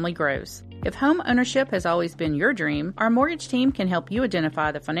your family grows. If home ownership has always been your dream, our mortgage team can help you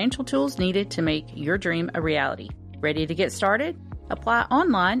identify the financial tools needed to make your dream a reality. Ready to get started? Apply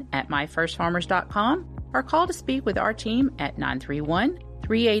online at myfirstfarmers.com or call to speak with our team at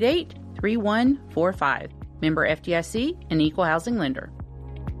 931-388-3145. Member FDIC, an equal housing lender.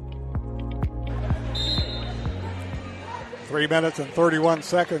 3 minutes and 31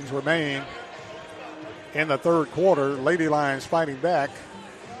 seconds remain in the third quarter. Lady Lions fighting back.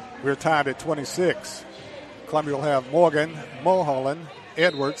 We're tied at 26. Columbia will have Morgan, Mulholland,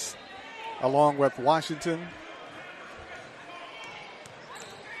 Edwards, along with Washington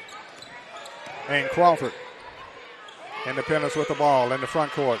and Crawford. Independence with the ball in the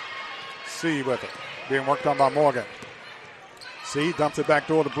front court. C with it. Being worked on by Morgan. C dumps it back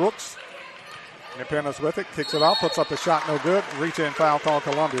door to Brooks. Independence with it. Kicks it out. Puts up the shot. No good. Reach in foul call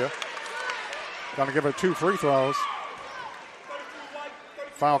Columbia. Going to give her 2 free throws.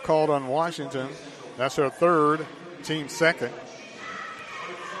 Foul called on Washington. That's her third, team second.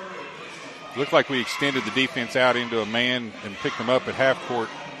 Looked like we extended the defense out into a man and picked them up at half court.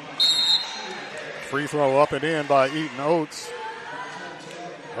 Free throw up and in by Eaton Oates.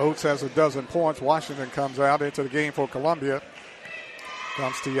 Oates has a dozen points. Washington comes out into the game for Columbia.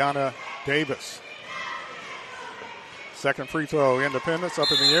 Comes Tiana Davis. Second free throw, Independence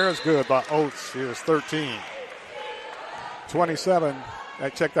up in the air is good by Oates. He is 13. 27,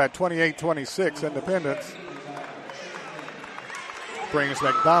 check that, 28-26, Independence. Brings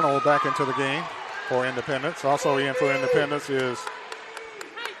McDonald back into the game for Independence. Also in for Independence is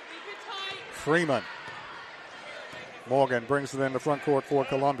Freeman. Morgan brings it in the front court for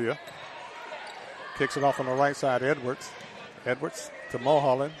Columbia. Kicks it off on the right side, Edwards. Edwards to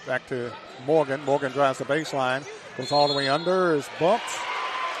Mulholland, back to Morgan. Morgan drives the baseline, goes all the way under, is bumped.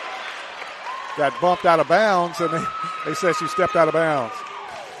 Got bumped out of bounds, and they said she stepped out of bounds.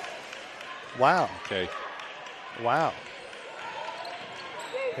 Wow. Okay. Wow.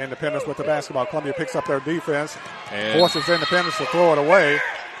 Independence with the basketball. Columbia picks up their defense, and forces Independence to throw it away.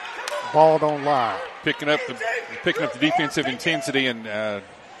 Ball don't lie. Picking up the defensive intensity and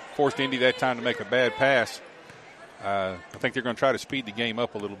forced Indy that time to make a bad pass. I think they're going to try to speed the game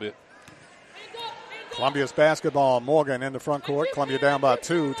up a little bit. Columbia's basketball. Morgan in the front court. Columbia down by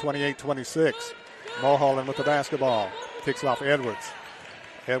 2, 28-26. Mulholland with the basketball. Kicks it off Edwards.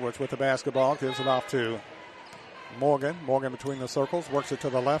 Edwards with the basketball. Gives it off to Morgan. Morgan between the circles. Works it to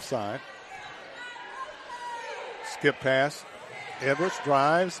the left side. Skip pass. Edwards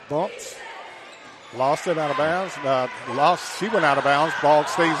drives. Bumps. Lost it out of bounds. She went out of bounds. Ball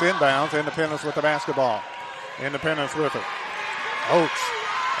stays inbounds. Independence with the basketball. Independence with it.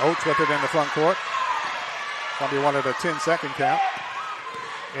 Oates with it in the front court. Columbia wanted a 10-second count.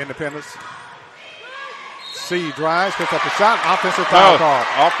 Independence. C drives, picks up the shot. Offensive foul called.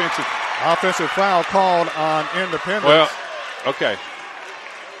 Offensive foul called on Independence. Well, okay.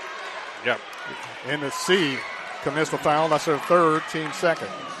 Yep. In the C commits the foul. That's her third, team second.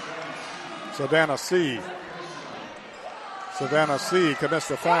 Savannah C commits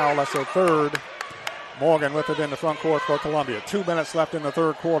the foul. That's her third. Morgan with it in the front court for Columbia. 2 minutes left in the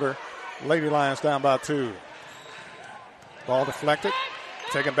third quarter. Lady Lions down by 2. Ball deflected.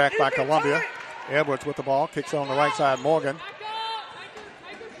 Taken back by Columbia. Edwards with the ball. Kicks on the right side. Morgan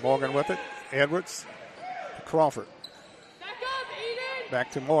with it. Edwards to Crawford.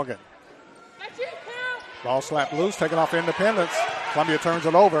 Back to Morgan. Ball slapped loose. Taken off Independence. Columbia turns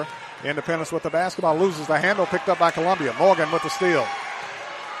it over. Independence with the basketball. Loses the handle. Picked up by Columbia. Morgan with the steal.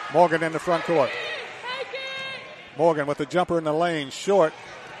 Morgan in the front court. Morgan with the jumper in the lane. Short.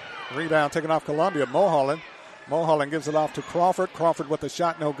 Rebound taken off Columbia. Mulholland gives it off to Crawford. Crawford with the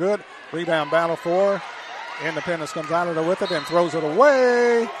shot. No good. Rebound battle for Independence. Comes out of there with it and throws it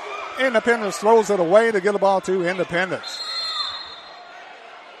away. Independence throws it away to get the ball to Independence.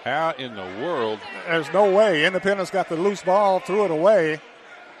 How in the world? There's no way. Independence got the loose ball, threw it away,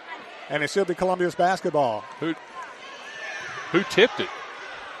 and it should be Columbia's basketball. Who tipped it?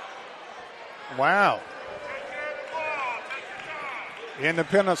 Wow.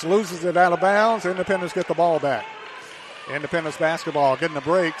 Independence loses it out of bounds. Independence get the ball back. Independence basketball getting the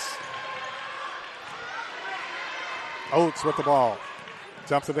breaks. Oates with the ball.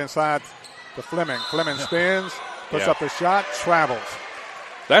 Jumps it inside to Fleming. Fleming spins, puts up the shot, travels.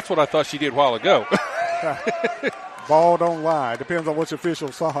 That's what I thought she did a while ago. Ball don't lie. Depends on which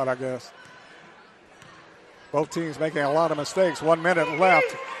official saw it, I guess. Both teams making a lot of mistakes. 1 minute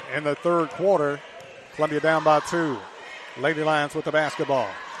left in the third quarter. Columbia down by 2. Lady Lions with the basketball.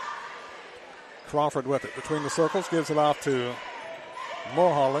 Crawford with it. Between the circles, gives it off to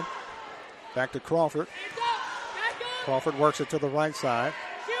Mulholland. Back to Crawford. Crawford works it to the right side.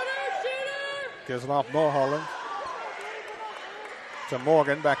 Gives it off Mulholland. To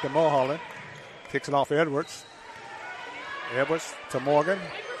Morgan. Back to Mulholland. Kicks it off Edwards. Edwards to Morgan.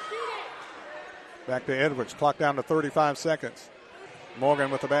 Back to Edwards. Clock down to 35 seconds.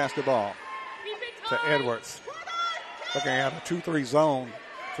 Morgan with the basketball. To Edwards. Looking at a 2-3 zone.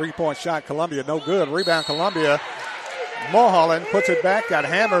 3-point shot. Columbia no good. Rebound Columbia. Mulholland puts it back. Got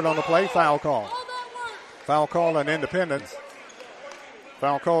hammered on the play. Foul call. Foul call on Independence.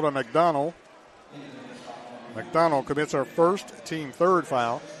 Foul called on McDonald. McDonald commits her first, team third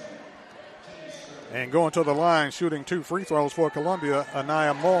foul. And going to the line, shooting 2 free throws for Columbia,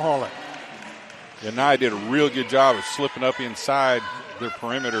 Anaya Mulholland. Anaya did a real good job of slipping up inside their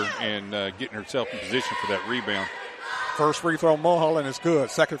perimeter and getting herself in position for that rebound. First free throw, Mulholland is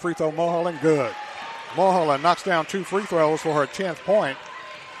good. Second free throw, Mulholland, good. Mulholland knocks down 2 free throws for her 10th point.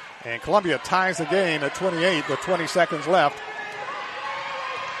 And Columbia ties the game at 28 with 20 seconds left.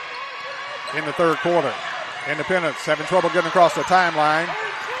 in the third quarter. Independence having trouble getting across the timeline.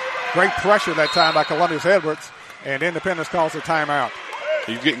 Great pressure that time by Columbia's Edwards, and Independence calls a timeout.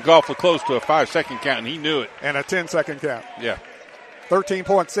 He's getting awfully close to a 5-second count, and he knew it. And a 10-second count. Yeah.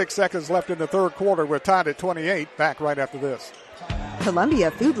 13.6 seconds left in the third quarter. We're tied at 28. Back right after this. Columbia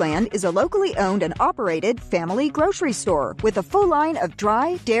Foodland is a locally owned and operated family grocery store with a full line of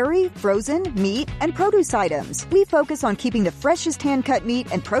dry, dairy, frozen, meat, and produce items. We focus on keeping the freshest hand-cut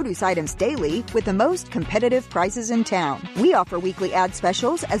meat and produce items daily with the most competitive prices in town. We offer weekly ad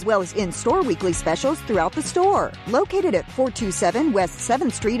specials as well as in-store weekly specials throughout the store. Located at 427 West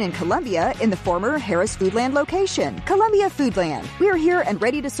 7th Street in Columbia in the former Harris Foodland location. Columbia Foodland. We are here and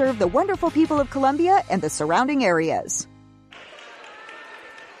ready to serve the wonderful people of Columbia and the surrounding areas.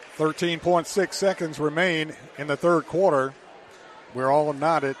 13.6 seconds remain in the third quarter. We're all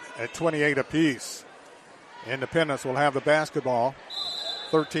knotted at 28 apiece. Independence will have the basketball.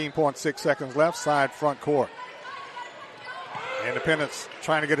 13.6 seconds left, side front court. Independence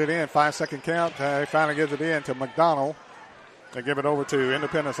trying to get it in. 5-second count. He finally gives it in to McDonald. They give it over to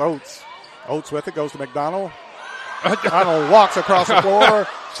Independence Oates. Oates with it, goes to McDonald. McDonald walks across the floor.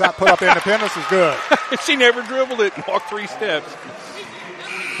 Shot put up Independence is good. She never dribbled it and walked 3 steps.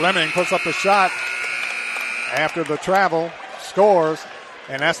 Fleming puts up the shot after the travel, scores,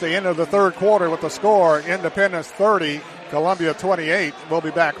 and that's the end of the third quarter with the score. Independence 30, Columbia 28. We'll be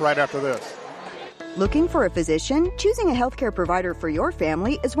back right after this. Looking for a physician? Choosing a healthcare provider for your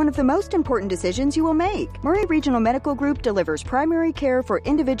family is one of the most important decisions you will make. Murray Regional Medical Group delivers primary care for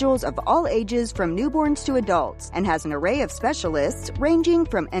individuals of all ages from newborns to adults and has an array of specialists ranging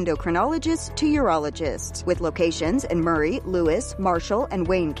from endocrinologists to urologists. With locations in Murray, Lewis, Marshall, and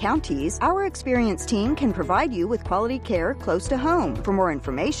Wayne counties, our experienced team can provide you with quality care close to home. For more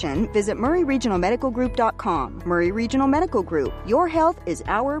information, visit murrayregionalmedicalgroup.com. Murray Regional Medical Group. Your health is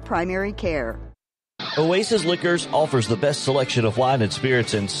our primary care. Oasis Liquors offers the best selection of wine and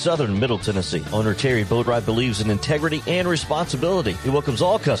spirits in southern Middle Tennessee. Owner Terry Bodright believes in integrity and responsibility. He welcomes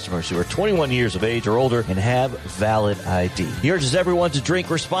all customers who are 21 years of age or older and have valid ID. He urges everyone to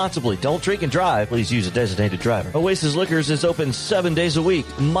drink responsibly. Don't drink and drive. Please use a designated driver. Oasis Liquors is open 7 days a week,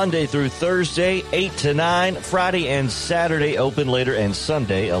 Monday through Thursday, 8 to 9, Friday and Saturday open later, and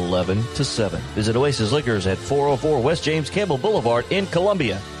Sunday, 11 to 7. Visit Oasis Liquors at 404 West James Campbell Boulevard in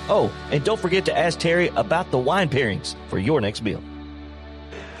Columbia. Oh, and don't forget to ask Terry about the wine pairings for your next meal.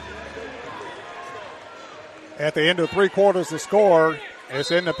 At the end of 3 quarters, the score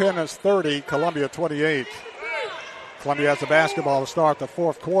is Independence 30, Columbia 28. Columbia has the basketball to start the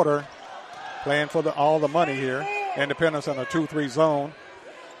fourth quarter, playing for all the money here. Independence in a 2-3 zone.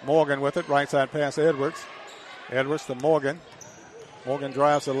 Morgan with it, right side pass Edwards. Edwards to Morgan. Morgan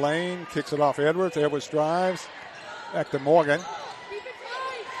drives the lane, kicks it off Edwards. Edwards drives, back to Morgan.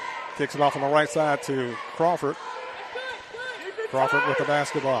 Kicks it off on the right side to Crawford. Crawford with the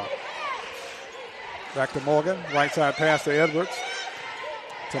basketball. Back to Morgan. Right side pass to Edwards.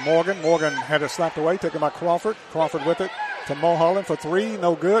 To Morgan. Morgan had it slapped away. Taken by Crawford. Crawford with it to Mulholland for 3.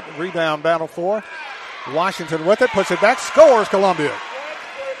 No good. Rebound battle for Washington with it. Puts it back. Scores Columbia.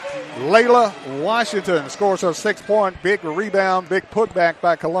 Layla Washington scores her 6-point. Big rebound. Big putback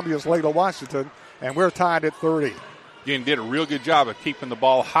by Columbia's Layla Washington. And we're tied at 30. Again, did a real good job of keeping the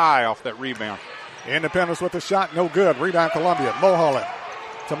ball high off that rebound. Independence with the shot, no good. Rebound Columbia. Mulholland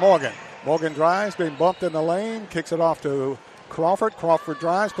to Morgan. Morgan drives, being bumped in the lane, kicks it off to Crawford. Crawford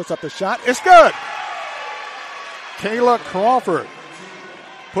drives, puts up the shot. It's good. Kayla Crawford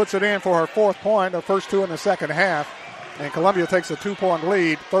puts it in for her 4th point, her first 2 in the second half. And Columbia takes a 2-point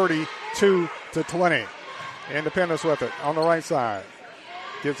lead, 32-20. Independence with it on the right side.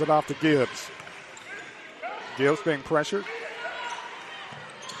 Gives it off to Gibbs. Gibbs being pressured.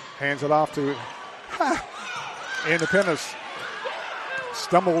 Hands it off to Independence.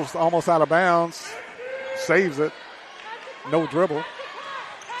 Stumbles almost out of bounds. Saves it. No dribble.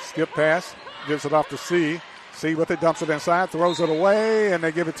 Skip pass. Gives it off to C. C with it. Dumps it inside. Throws it away. And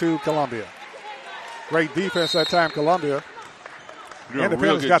they give it to Columbia. Great defense that time, Columbia.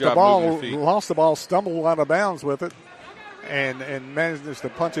 Independence got the ball. Lost the ball. Stumbled out of bounds with it. And manages to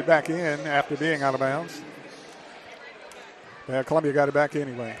punch it back in after being out of bounds. Yeah, Columbia got it back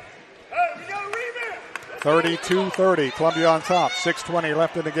anyway. 32-30, Columbia on top. 6:20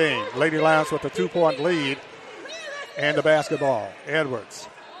 left in the game. Lady Lions with a 2-point lead and the basketball. Edwards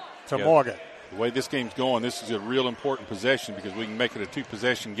to Morgan. The way this game's going, this is a real important possession because we can make it a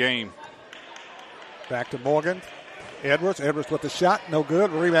 2-possession game. Back to Morgan. Edwards with the shot. No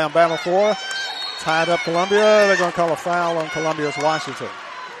good. Rebound battle for. Tied up Columbia. They're going to call a foul on Columbia's Washington.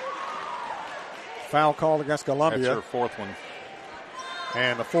 Foul called against Columbia. That's her 4th one.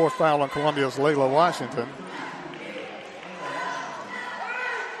 And the fourth foul on Columbia's Layla Washington.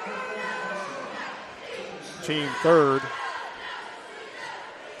 Team third.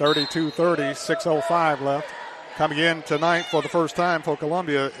 32-30, 6:05 left. Coming in tonight for the first time for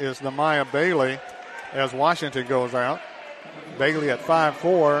Columbia is Namaya Bailey as Washington goes out. Bailey at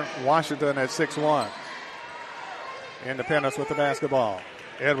 5'4", Washington at 6'1". Independence with the basketball.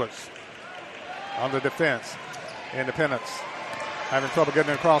 Edwards on the defense. Independence having trouble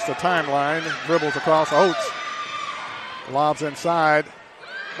getting across the timeline. Dribbles across Oates. Lobs inside.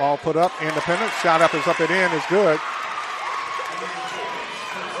 Ball put up. Independence. Shot up is up and in is good.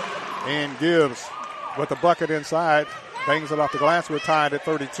 And Gibbs with the bucket inside. Bangs it off the glass. We're tied at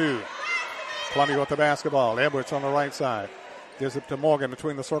 32. Columbia with the basketball. Edwards on the right side. Gives it to Morgan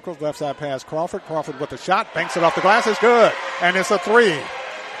between the circles. Left side pass Crawford. Crawford with the shot. Banks it off the glass. It's good. And it's a three.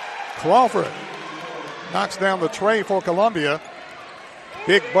 Crawford knocks down the tray for Columbia.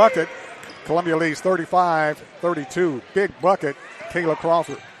 Big bucket. Columbia leads 35-32. Big bucket. Kayla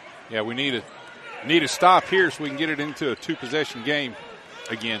Crawford. Yeah, we need a stop here so we can get it into a two-possession game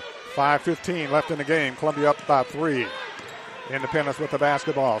again. 5:15 left in the game. Columbia up by 3. Independence with the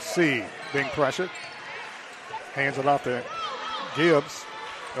basketball. C being pressured. Hands it off to Gibbs.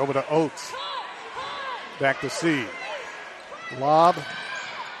 Over to Oates. Back to C. Lob.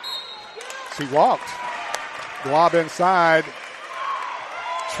 She walked. Lob inside.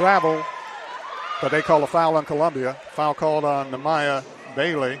 Travel. But they call a foul on Columbia. Foul called on Namaya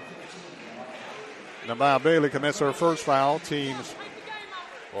Bailey. Namaya Bailey commits her first foul. Team's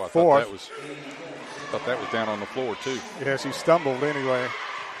fourth. I thought that was down on the floor, too. Yeah, she stumbled anyway.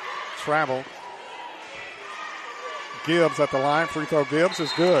 Traveled. Gibbs at the line. Free throw Gibbs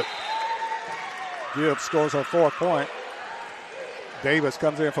is good. Gibbs scores her fourth point. Davis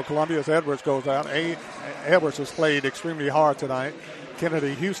comes in for Columbia as Edwards goes out. Edwards has played extremely hard tonight.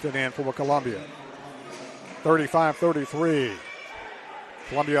 Kennedy Houston in for Columbia. 35-33.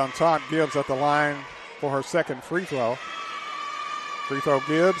 Columbia on top. Gibbs at the line for her second free throw. Free throw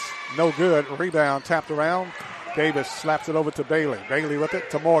Gibbs. No good. Rebound tapped around. Davis slaps it over to Bailey. Bailey with it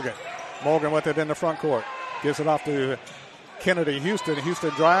to Morgan. Morgan with it in the front court. Gives it off to Kennedy Houston.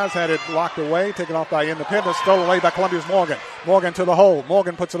 Houston drives. Had it blocked away. Taken off by Independence. Stolen away by Columbia's Morgan. Morgan to the hole.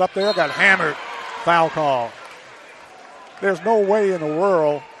 Morgan puts it up there. Got hammered. Foul call. There's no way in the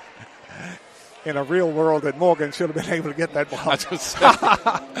world, in a real world, that Morgan should have been able to get that ball.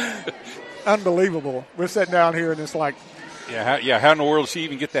 Unbelievable. We're sitting down here and it's like. How in the world does she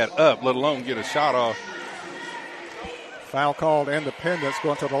even get that up, let alone get a shot off? Foul called Independence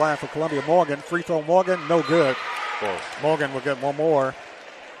going to the line for Columbia. Morgan, free throw Morgan, no good. Morgan will get one more.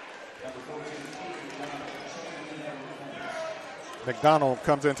 McDonald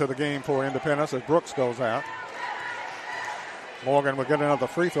comes into the game for Independence as Brooks goes out. Morgan will get another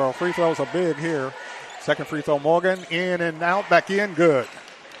free throw. Free throws are big here. Second free throw, Morgan, in and out, back in, good.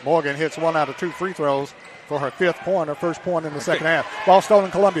 Morgan hits 1 out of 2 free throws for her fifth point, her first point in the second half. Ball stolen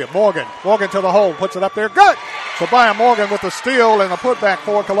Columbia. Morgan to the hole, puts it up there, good. Tobiah Morgan with the steal and a putback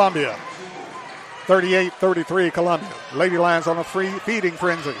for Columbia. 38-33 Columbia. Lady Lions on a feeding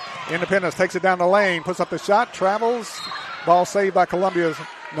frenzy. Independence takes it down the lane, puts up the shot, travels. Ball saved by Columbia's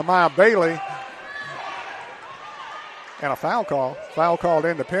Namaya Bailey. And a foul call. Foul called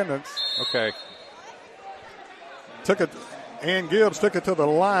Independence. Okay. Took it. Ann Gibbs took it to the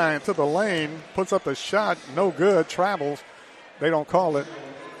line, to the lane, puts up the shot, no good, travels. They don't call it.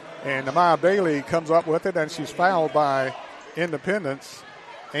 And Namaya Bailey comes up with it, and she's fouled by Independence.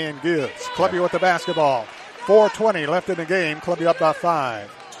 Ann Gibbs. Columbia with the basketball. 4:20 left in the game. Columbia up by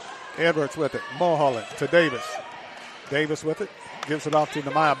 5. Edwards with it. Mulholland to Davis. Davis with it. Gives it off to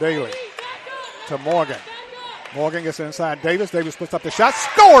Namaya Bailey. To Morgan. Morgan gets inside Davis. Davis puts up the shot.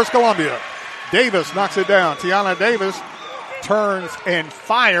 Scores Columbia. Davis knocks it down. Tiana Davis turns and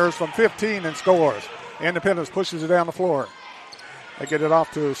fires from 15 and scores. Independence pushes it down the floor. They get it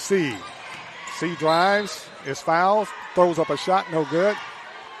off to C. C drives, is fouled, throws up a shot, no good.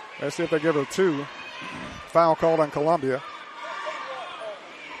 Let's see if they give her 2. Foul called on Columbia.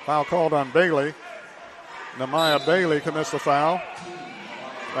 Foul called on Bailey. Namaya Bailey commits the foul.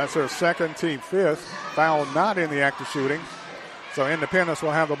 That's her second, team 5th. Foul not in the act of shooting. So Independence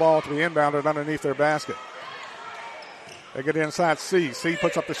will have the ball to be inbounded underneath their basket. They get inside C. C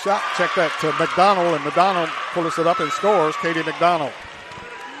puts up the shot. Check that to McDonald, and McDonald pulls it up and scores. Katie McDonald.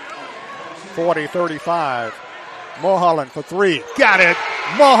 40-35. Mulholland for 3. Got it.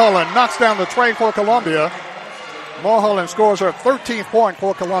 Mulholland knocks down the tray for Columbia. Mulholland scores her 13th point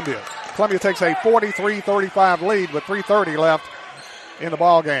for Columbia. Columbia takes a 43-35 lead with 3:30 left in the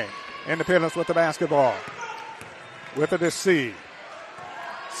ball game. Independence with the basketball. With it is C.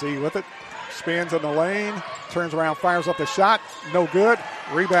 C with it. Spins in the lane. Turns around, fires up the shot. No good.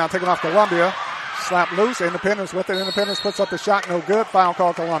 Rebound taken off Columbia. Slap loose. Independence with it. Independence puts up the shot. No good. Foul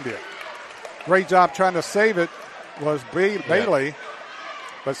call Columbia. Great job trying to save it was Bailey,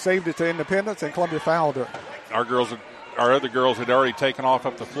 but saved it to Independence, and Columbia fouled her. Our other girls had already taken off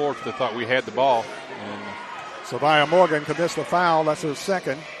up the floor because they thought we had the ball. And Savia Morgan commits the foul. That's her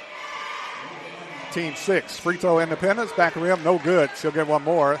second. Team 6. Free throw Independence. Back rim. No good. She'll get one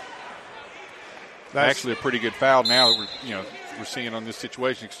more. That's actually a pretty good foul now that we're seeing on this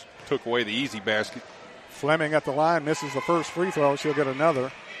situation. Took away the easy basket. Fleming at the line. Misses the first free throw. She'll get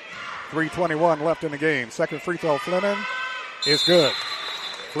another. 3:21 left in the game. Second free throw, Fleming, is good.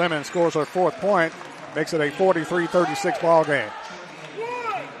 Fleming scores her 4th point. Makes it a 43-36 ball game.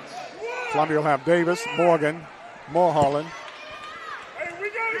 Columbia will have Davis, Morgan, Mulholland,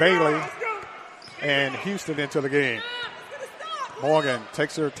 Bailey, and Houston into the game. Morgan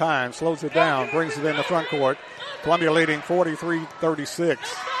takes her time, slows it down, brings it in the front court. Columbia leading 43-36.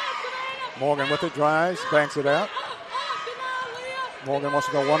 Morgan with it, drives, banks it out. Morgan wants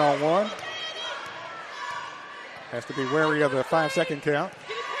to go one-on-one. Has to be wary of the 5-second count.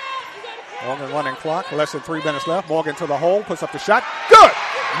 Morgan running clock, less than 3 minutes left. Morgan to the hole, puts up the shot. Good!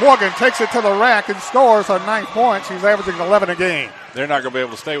 Morgan takes it to the rack and scores her 9th point. She's averaging 11 a game. They're not going to be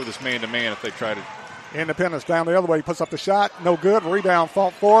able to stay with this man-to-man if they try to. Independence down the other way, puts up the shot. No good. Rebound,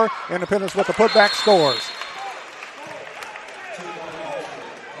 fault 4. Independence with the putback, scores.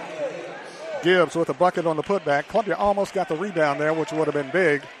 Gibbs with a bucket on the putback. Columbia almost got the rebound there, which would have been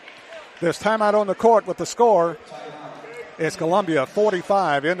big. There's timeout on the court with the score. It's Columbia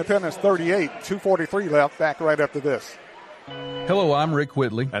 45, Independence 38, 2:43 left. Back right after this. Hello, I'm Rick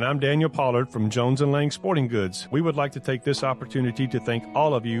Whitley. And I'm Daniel Pollard from Jones & Lang Sporting Goods. We would like to take this opportunity to thank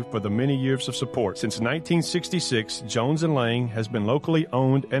all of you for the many years of support. Since 1966, Jones & Lang has been locally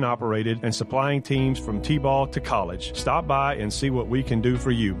owned and operated and supplying teams from T-ball to college. Stop by and see what we can do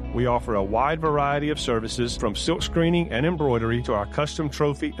for you. We offer a wide variety of services from silk screening and embroidery to our custom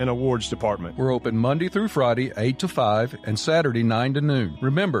trophy and awards department. We're open Monday through Friday, 8 to 5, and Saturday, 9 to noon.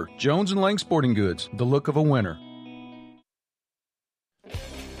 Remember, Jones & Lang Sporting Goods, the look of a winner.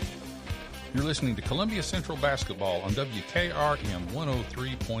 You're listening to Columbia Central Basketball on WKRM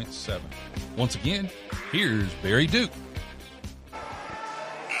 103.7. Once again, here's Barry Duke.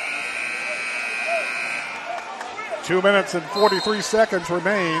 2 minutes and 43 seconds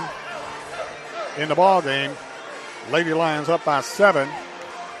remain in the ball game. Lady Lions up by 7,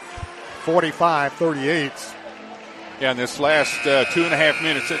 45-38. Yeah, in this last 2.5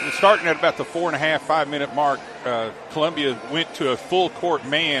 minutes, starting at about the 4.5, 5 minute mark, Columbia went to a full court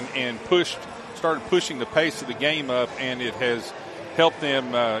man and started pushing the pace of the game up, and it has helped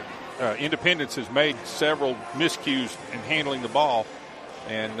them. Independence has made several miscues in handling the ball,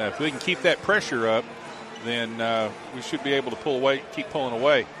 and if we can keep that pressure up, then we should be able to keep pulling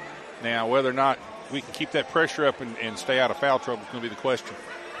away. Now, whether or not we can keep that pressure up and stay out of foul trouble is going to be the question.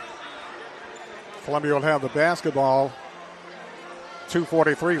 Columbia will have the basketball.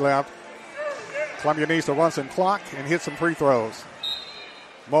 2:43 left. Columbia needs to run some clock and hit some free throws.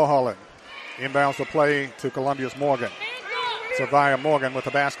 Mulholland inbounds the play to Columbia's Morgan. Savia Morgan with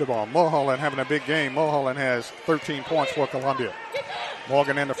the basketball. Mulholland having a big game. Mulholland has 13 points for Columbia.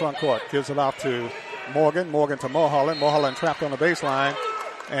 Morgan in the front court. Gives it off to Morgan. Morgan to Mulholland. Mulholland trapped on the baseline,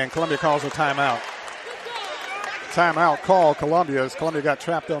 and Columbia calls a timeout. Timeout called Columbia as Columbia got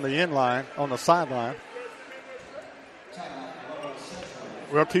trapped on the end line, on the sideline.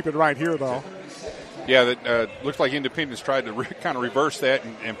 We'll keep it right here, though. Yeah, that looks like Independence tried to kind of reverse that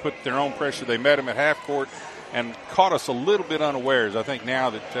and put their own pressure. They met them at half court and caught us a little bit unawares. I think now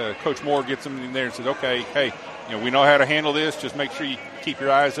that Coach Moore gets them in there and says, okay, hey, we know how to handle this. Just make sure you keep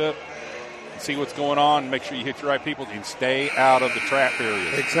your eyes up. See what's going on, make sure you hit the right people, and stay out of the trap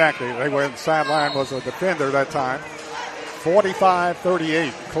area. Exactly. They were in the sideline, was a defender that time.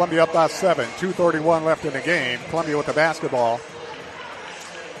 45-38. Columbia up by 7. 2:31 left in the game. Columbia with the basketball.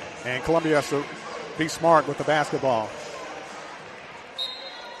 And Columbia has to be smart with the basketball.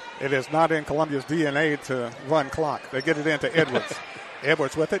 It is not in Columbia's DNA to run clock. They get it into Edwards.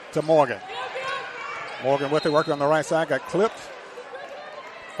 Edwards with it to Morgan. Morgan with it, working on the right side, got clipped.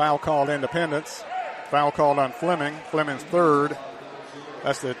 Foul called Independence. Foul called on Fleming. Fleming's 3rd.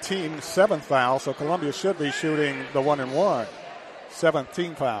 That's the team's 7th foul, so Columbia should be shooting the 1-and-1. 7th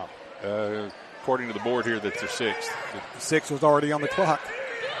team foul. According to the board here, that's their 6th. 6 was already on the clock.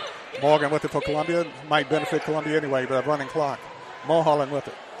 Morgan with it for Columbia. Might benefit Columbia anyway, but a running clock. Mulholland with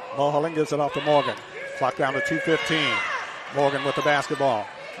it. Mulholland gives it off to Morgan. Clock down to 2:15. Morgan with the basketball.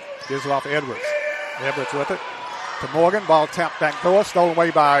 Gives it off to Edwards. Edwards with it. to Morgan. Ball tapped back door, stolen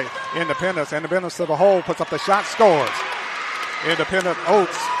away by Independence. Independence to the hole, puts up the shot, scores. Independent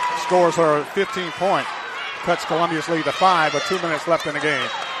Oates scores her 15-point. Cuts Columbia's lead to 5 with 2 minutes left in the game.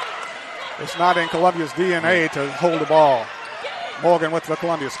 It's not in Columbia's DNA to hold the ball. Morgan with the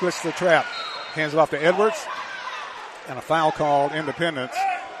Columbia, splits the trap. Hands it off to Edwards. And a foul called Independence.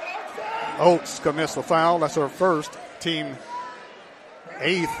 Oates commits the foul. That's her first, team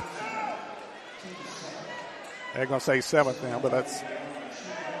 8th. They're going to say 7th now, but that's...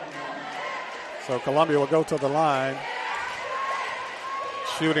 So Columbia will go to the line.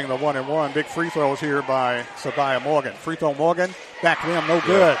 Shooting the 1-and-1. Big free throws here by Sabaya Morgan. Free throw Morgan. Back rim, no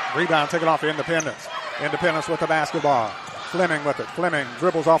good. Rebound taken off Independence. Independence with the basketball. Fleming with it. Fleming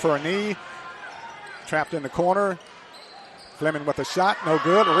dribbles off her knee. Trapped in the corner. Fleming with the shot, no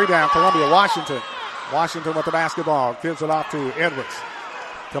good. A rebound, Columbia, Washington. Washington with the basketball. Gives it off to Edwards.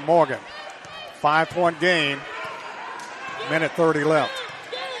 To Morgan. 5-point game. Minute 30 left.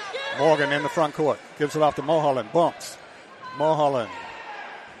 Morgan in the front court. Gives it off to Mulholland. Bumps. Mulholland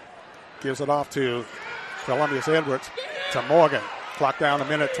gives it off to Columbia's Edwards. To Morgan. Clock down to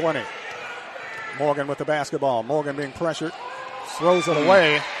minute 20. Morgan with the basketball. Morgan being pressured. Throws it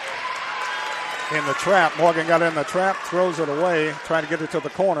away. In the trap. Morgan got in the trap. Throws it away. Trying to get it to the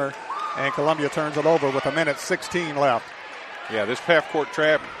corner. And Columbia turns it over with a minute 16 left. Yeah, this half-court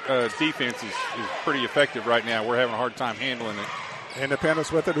trap defense is pretty effective right now. We're having a hard time handling it.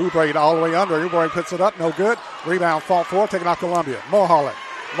 Independence with it. Oubre all the way under. Oubre puts it up. No good. Rebound, fought for. Taking off Columbia. Mulholland.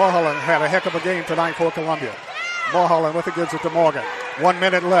 Mulholland had a heck of a game tonight for Columbia. Mulholland with it, gives it to Morgan. 1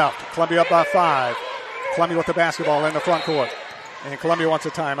 minute left. Columbia up by 5. Columbia with the basketball in the front court. And Columbia wants a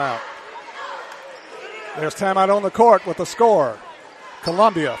timeout. There's timeout on the court with the score.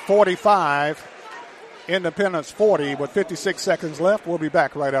 Columbia 45. Independence 40 with 56 seconds left. We'll be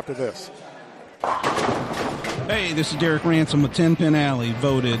back right after this. Hey, this is Derek Ransom with 10 Pin Alley,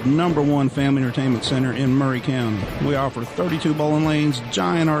 voted #1 family entertainment center in Murray County. We offer 32 bowling lanes,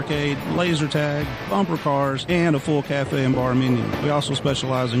 giant arcade, laser tag, bumper cars, and a full cafe and bar menu. We also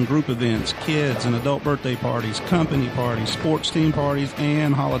specialize in group events, kids and adult birthday parties, company parties, sports team parties,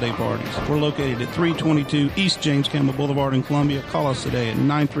 and holiday parties. We're located at 322 East James Campbell Boulevard in Columbia. Call us today at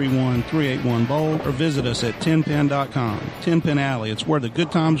 931-381-BOWL or visit us at 10pin.com. 10 Pin Alley, it's where the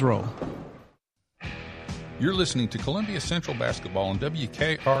good times roll. You're listening to Columbia Central Basketball on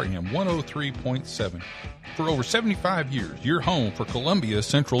WKRM 103.7. For over 75 years, you're home for Columbia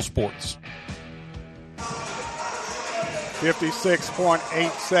Central Sports.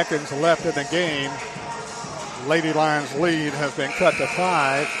 56.8 seconds left in the game. Lady Lions lead has been cut to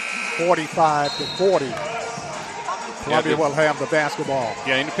 5, 45-40. Columbia will have the basketball.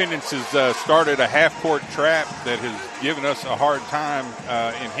 Yeah, Independence has started a half-court trap that has given us a hard time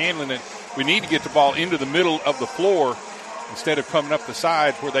in handling it. We need to get the ball into the middle of the floor instead of coming up the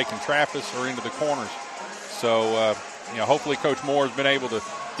sides where they can trap us or into the corners. So, hopefully Coach Moore has been able to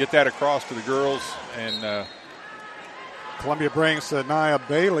get that across to the girls. And Columbia brings Sanaya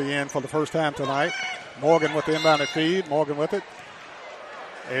Bailey in for the first time tonight. Morgan with the inbounded feed. Morgan with it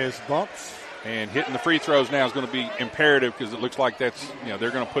is bumps. And hitting the free throws now is going to be imperative because it looks like that's,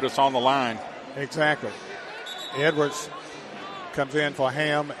 they're going to put us on the line. Exactly. Edwards comes in for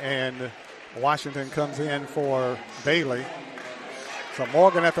Ham, and Washington comes in for Bailey. So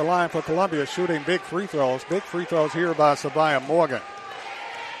Morgan at the line for Columbia, shooting big free throws. Big free throws here by Sabaya Morgan.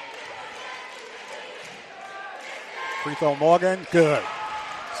 Free throw Morgan, good.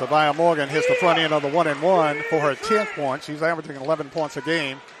 Sabaya Morgan hits the front end of the 1-and-1 for her 10th point. She's averaging 11 points a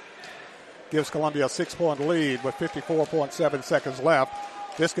game. Gives Columbia a 6-point lead with 54.7 seconds left.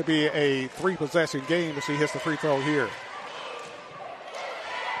 This could be a 3-possession game if she hits the free throw here.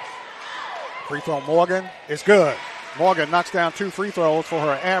 Free throw Morgan is good. Morgan knocks down 2 free throws for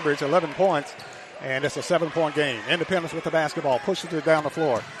her average, 11 points, and it's a 7-point game. Independence with the basketball, pushes it down the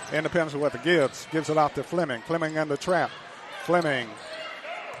floor. Independence with the gives it off to Fleming. Fleming in the trap. Fleming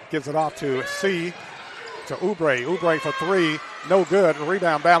gives it off to C, to Oubre. Oubre for 3, no good.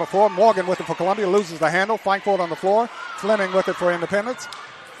 Rebound battle for Morgan with it for Columbia, loses the handle, fight for it on the floor. Fleming with it for Independence.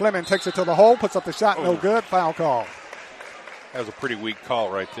 Fleming takes it to the hole, puts up the shot, no good. Foul call. That was a pretty weak call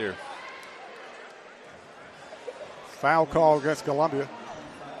right there. Foul call against Columbia.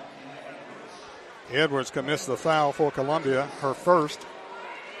 Edwards commits the foul for Columbia, her first.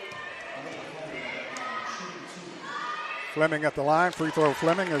 Fleming at the line. Free throw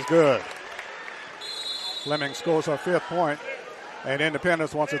Fleming is good. Fleming scores her 5th point, and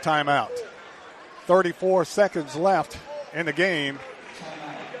Independence wants a timeout. 34 seconds left in the game.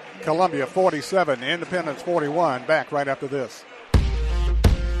 Columbia 47, Independence 41. Back right after this.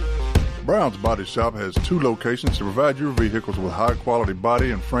 Brown's Body Shop has 2 locations to provide your vehicles with high-quality body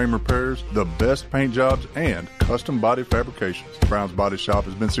and frame repairs, the best paint jobs, and custom body fabrications. Brown's Body Shop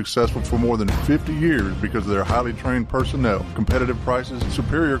has been successful for more than 50 years because of their highly trained personnel, competitive prices,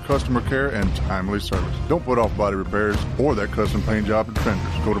 superior customer care, and timely service. Don't put off body repairs or that custom paint job at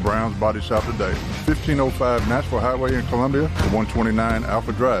Fenders. Go to Brown's Body Shop today. 1505 Nashville Highway in Columbia, or 129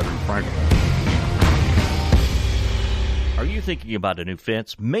 Alpha Drive in Franklin. Are you thinking about a new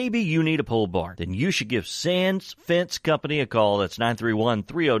fence? Maybe you need a pole barn. Then you should give Sands Fence Company a call. That's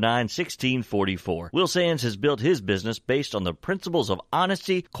 931-309-1644. Will Sands has built his business based on the principles of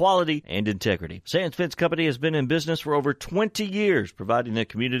honesty, quality, and integrity. Sands Fence Company has been in business for over 20 years, providing the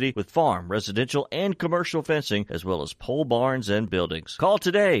community with farm, residential, and commercial fencing, as well as pole barns and buildings. Call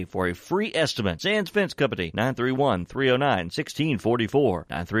today for a free estimate. Sands Fence Company, 931-309-1644.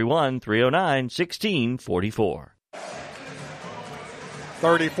 931-309-1644.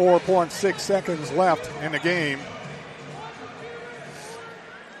 34.6 seconds left in the game.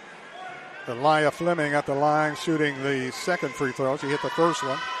 Elia Fleming at the line shooting the second free throw. She hit the first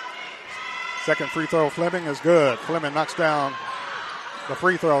one. Second free throw, Fleming, is good. Fleming knocks down the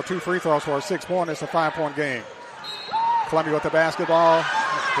free throw. 2 free throws for a 6-point. It's a 5-point game. Columbia with the basketball.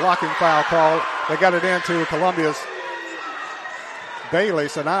 Blocking foul call. They got it into Columbia's Bailey.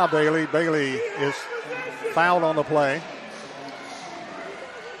 So now Bailey is fouled on the play.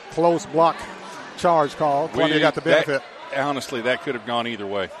 Close block charge call. Columbia got the benefit. Honestly, that could have gone either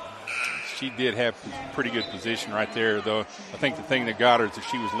way. She did have pretty good position right there, though. I think the thing that got her is that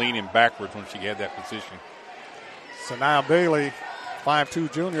she was leaning backwards when she had that position. So now Bailey,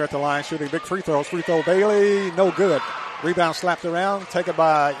 5'2" junior at the line, shooting big free throws. Free throw, Bailey, no good. Rebound slapped around, taken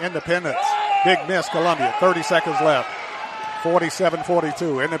by Independence. Big miss, Columbia. 30 seconds left.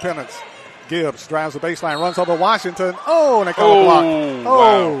 47-42, Independence. Gibbs drives the baseline, runs over Washington. Oh, and they call a block.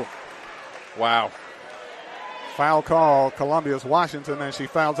 Oh. Wow. Foul call, Columbia's Washington, and she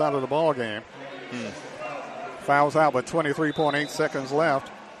fouls out of the ball game. Fouls out with 23.8 seconds left.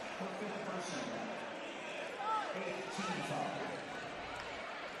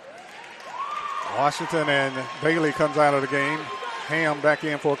 Washington and Bailey comes out of the game. Ham back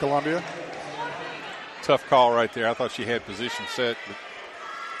in for Columbia. Tough call right there. I thought she had position set.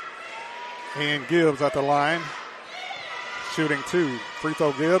 And Gibbs at the line, shooting 2. Free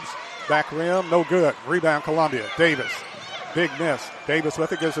throw, Gibbs. Back rim, no good. Rebound, Columbia. Davis. Big miss. Davis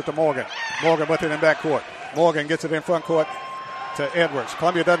with it, gives it to Morgan. Morgan with it in backcourt. Morgan gets it in front court to Edwards.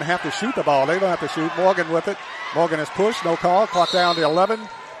 Columbia doesn't have to shoot the ball. They don't have to shoot. Morgan with it. Morgan is pushed, no call. Clock down to 11.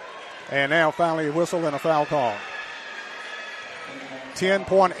 And now finally a whistle and a foul call.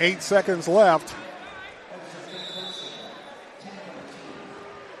 10.8 seconds left.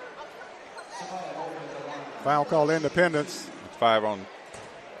 Foul called Independence. 5 on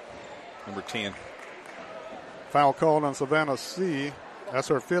number 10. Foul called on Savannah C. That's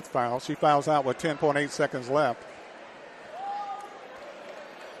her 5th foul. She fouls out with 10.8 seconds left.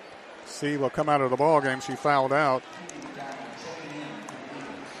 C will come out of the ball game. She fouled out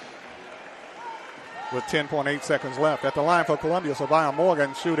with 10.8 seconds left. At the line for Columbia, Savannah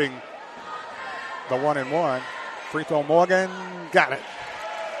Morgan shooting the 1-and-1. Free throw, Morgan. Got it.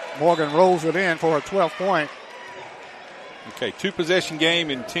 Morgan rolls it in for her 12th point. Okay, 2-possession game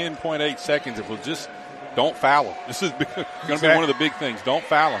in 10.8 seconds. If we'll just don't foul them. This is going to be one of the big things. Don't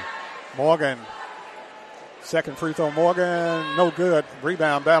foul them. Morgan, second free throw, Morgan, no good.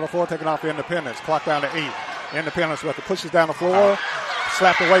 Rebound, battle for, taken off Independence. Clock down to 8. Independence with it, pushes down the floor.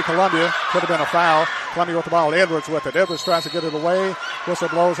 Slapped away Columbia. Could have been a foul. Columbia with the ball. Edwards with it. Edwards tries to get it away. Whistle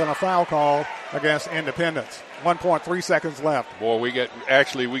blows and a foul call against Independence. 1.3 seconds left. Boy, we got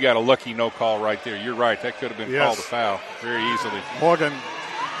a lucky no call right there. You're right. That could have been called a foul very easily. Morgan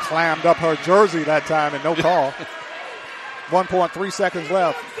clammed up her jersey that time and no call. 1.3 seconds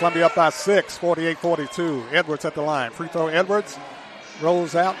left. Columbia up by 6, 48-42. Edwards at the line. Free throw, Edwards.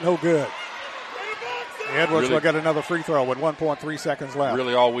 Rolls out, no good. Edwards will get another free throw with 1.3 seconds left.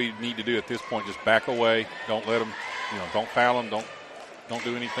 Really all we need to do at this point, just back away. Don't let them, don't foul them. Don't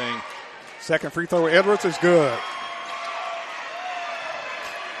do anything. Second free throw, Edwards, is good.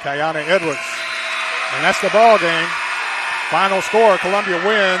 Kayana Edwards. And that's the ball game. Final score, Columbia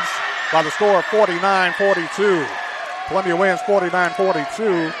wins by the score of 49-42. Columbia wins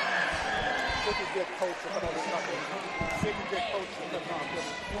 49-42.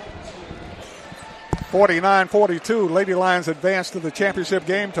 49-42. Lady Lions advance to the championship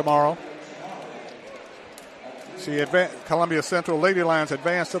game tomorrow. Columbia Central Lady Lions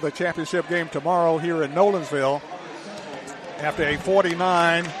advance to the championship game tomorrow here in Nolensville after a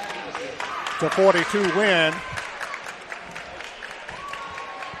 49-42 win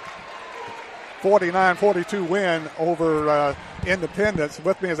 49-42 win over Independence.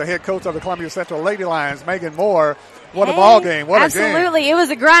 With me as the head coach of the Columbia Central Lady Lions, Megan Moore. What a ball game. What a game. Absolutely. It was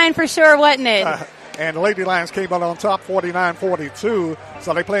a grind for sure, wasn't it? And the Lady Lions came out on top 49-42.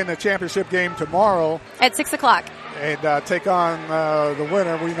 So they play in the championship game tomorrow. At 6 o'clock. And take on the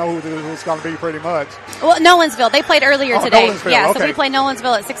winner. We know who it's going to be pretty much. Well, Nolensville. They played earlier today. Nolensville, okay. So we play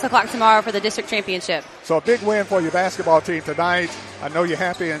Nolensville at 6 o'clock tomorrow for the district championship. So a big win for your basketball team tonight. I know you're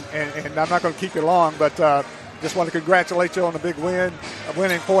happy, and I'm not going to keep you long, but just want to congratulate you on the big win,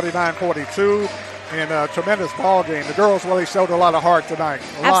 winning 49-42. And a tremendous ball game. The girls really showed a lot of heart tonight.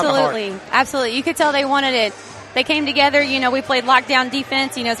 Absolutely. You could tell they wanted it. They came together. We played lockdown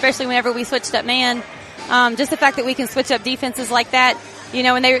defense, especially whenever we switched up man. Just the fact that we can switch up defenses like that,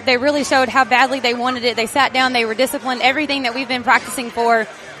 and they really showed how badly they wanted it. They sat down, they were disciplined. Everything that we've been practicing for,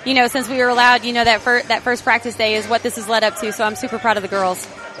 since we were allowed, that first practice day is what this has led up to. So I'm super proud of the girls.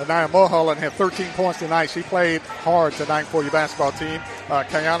 Nia Mulholland had 13 points tonight. She played hard tonight for your basketball team.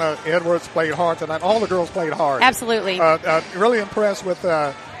 Kiana Edwards played hard tonight. All the girls played hard. Absolutely. Really impressed with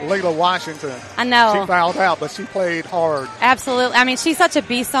Layla Washington. I know. She fouled out, but she played hard. Absolutely. I mean, she's such a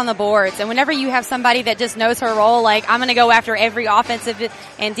beast on the boards. And whenever you have somebody that just knows her role, like I'm going to go after every offensive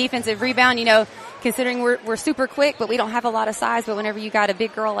and defensive rebound, considering we're super quick, but we don't have a lot of size. But whenever you got a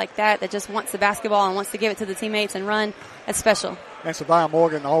big girl like that just wants the basketball and wants to give it to the teammates and run, that's special. And Savia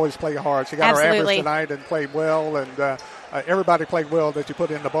Morgan always played hard. She got her average tonight and played well. And everybody played well that you put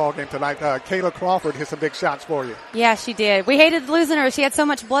in the ball game tonight. Kayla Crawford hit some big shots for you. Yeah, she did. We hated losing her. She had so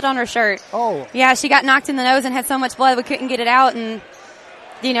much blood on her shirt. Oh. Yeah, she got knocked in the nose and had so much blood we couldn't get it out. And,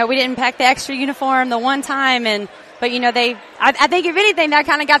 we didn't pack the extra uniform the one time. But I think if anything, that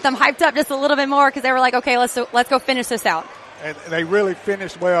kind of got them hyped up just a little bit more because they were like, okay, let's go finish this out. And they really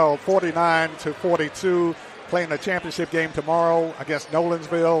finished well, 49-42. Playing the championship game tomorrow against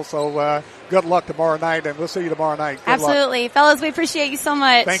Nolensville. So good luck tomorrow night, and we'll see you tomorrow night. Good Absolutely. luck. Fellas, we appreciate you so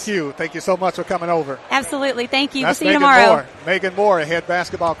much. Thank you. Thank you so much for coming over. Absolutely. Thank you. That's We'll see you tomorrow. Megan Moore, head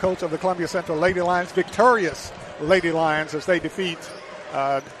basketball coach of the Columbia Central Lady Lions, victorious Lady Lions as they defeat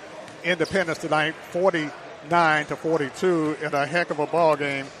Independence tonight, 49-42 in a heck of a ball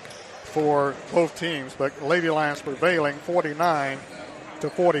game for both teams. But Lady Lions prevailing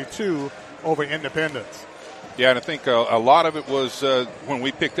 49-42 over Independence. Yeah, and I think a lot of it was when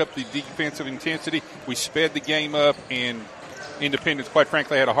we picked up the defensive intensity, we sped the game up, and Independence, quite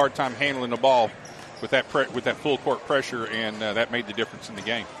frankly, had a hard time handling the ball with that full court pressure, and that made the difference in the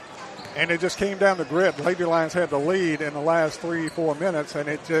game. And it just came down to grit. Lady Lions had the lead in the last 3-4 minutes, and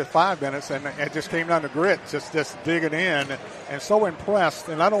it just 5 minutes, and it just came down to grit, just digging in, and so impressed.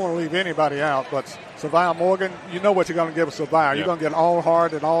 And I don't want to leave anybody out, but Savia Morgan, you know what you're going to give Savia. You're going to get all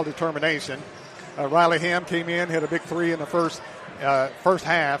heart and all determination. Riley Ham came in, hit a big three in the first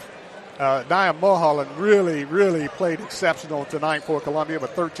half. Nia Mulholland really played exceptional tonight for Columbia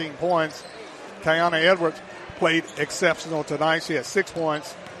with 13 points. Kiana Edwards played exceptional tonight. She had 6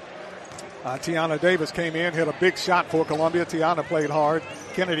 points. Tiana Davis came in, hit a big shot for Columbia. Tiana played hard.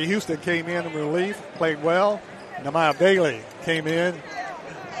 Kennedy Houston came in relief, played well. Namiah Bailey came in.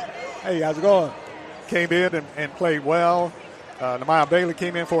 Hey, how's it going? Came in and played well. Namiah Bailey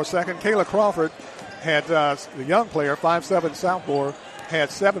came in for a second. Kayla Crawford had the young player, 5'7" sophomore,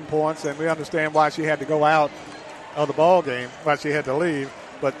 had 7 points, and we understand why she had to go out of the ball game, why she had to leave.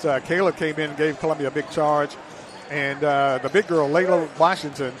 But Kayla came in and gave Columbia a big charge. And the big girl, Layla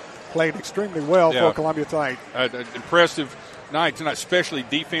Washington, played extremely well for Columbia tonight. Impressive night tonight, especially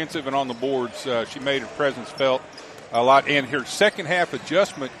defensive and on the boards. She made her presence felt a lot. And her second half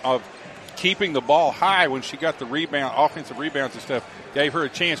adjustment of keeping the ball high when she got the rebound, offensive rebounds and stuff, gave her a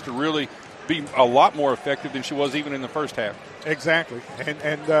chance to really be a lot more effective than she was even in the first half. Exactly.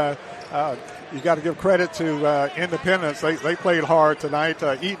 And you got to give credit to Independence. They played hard tonight.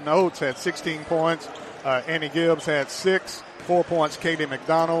 Eaton Oates had 16 points. Annie Gibbs had 6. 4 points, Katie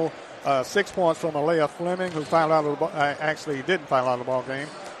McDonald. 6 points from Alea Fleming, who fouled out of the ball. Actually, didn't foul out of the ball game.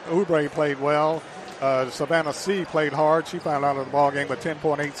 Oubre played well. Savannah C. played hard. She fouled out of the ball game with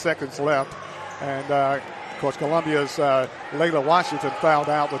 10.8 seconds left. And, of course, Columbia's Layla Washington fouled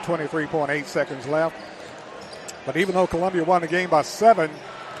out with 23.8 seconds left. But even though Columbia won the game by 7,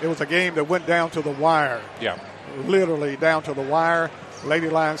 it was a game that went down to the wire. Yeah. Literally down to the wire. Lady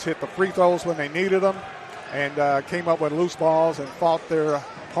Lions hit the free throws when they needed them and came up with loose balls and fought their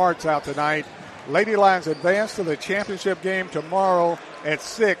hearts out tonight. Lady Lions advance to the championship game tomorrow at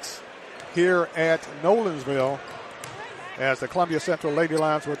 6 here at Nolensville as the Columbia Central Lady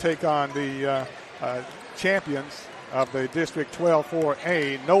Lions will take on the champions of the District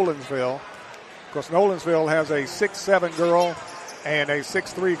 12-4A, Nolensville. Of course, Nolensville has a 6'7" girl and a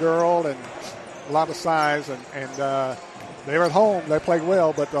 6'3" girl, and a lot of size, and they're at home. They played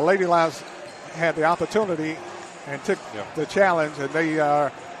well, but the Lady Lions had the opportunity and took the challenge, and they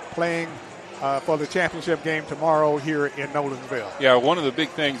are playing for the championship game tomorrow here in Nolensville. Yeah, one of the big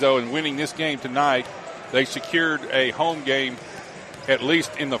things, though, in winning this game tonight, they secured a home game at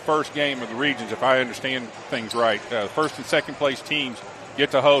least in the first game of the regions, if I understand things right. First and second place teams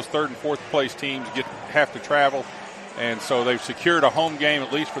get to host. Third and fourth place teams have to travel. And so they've secured a home game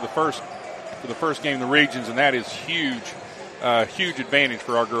at least for the first game in the regions, and that is huge, huge advantage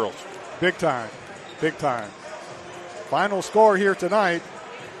for our girls. Big time, big time. Final score here tonight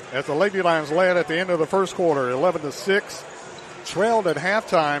as the Lady Lions led at the end of the first quarter, 11-6, trailed at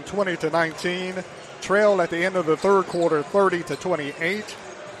halftime, 20-19, trailed at the end of the third quarter, 30-28,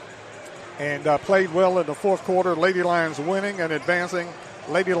 and played well in the fourth quarter. Lady Lions winning and advancing.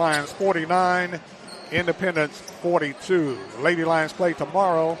 Lady Lions 49, Independence 42. Lady Lions play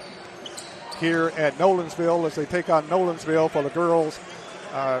tomorrow here at Nolensville as they take on Nolensville for the girls'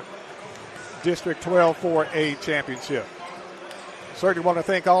 District 12 4A championship. Certainly want to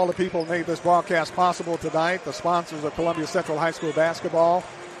thank all the people who made this broadcast possible tonight, the sponsors of Columbia Central High School basketball.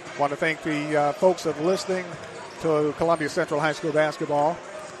 Want to thank the folks that are listening to Columbia Central High School basketball.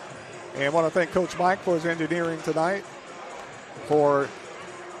 And want to thank Coach Mike for his engineering tonight. For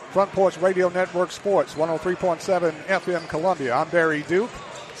Front Porch Radio Network Sports, 103.7 FM Columbia, I'm Barry Duke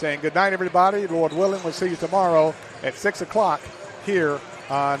saying good night, everybody. Lord willing, we'll see you tomorrow at 6 o'clock here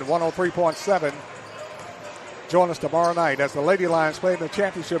on 103.7. Join us tomorrow night as the Lady Lions play in the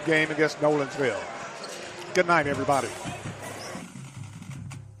championship game against Nolensville. Good night, everybody.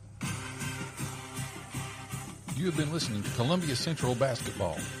 You have been listening to Columbia Central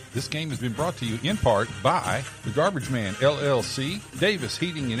Basketball. This game has been brought to you in part by The Garbage Man, LLC, Davis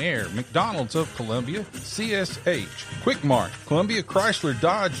Heating and Air, McDonald's of Columbia, CSH, Quick Mart, Columbia Chrysler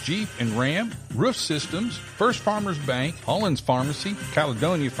Dodge Jeep and Ram, Roof Systems, First Farmers Bank, Hollins Pharmacy,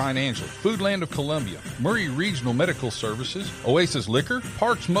 Caledonia Financial, Foodland of Columbia, Murray Regional Medical Services, Oasis Liquor,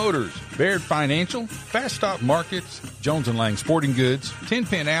 Parks Motors, Baird Financial, Fast Stop Markets, Jones & Lang Sporting Goods, Tin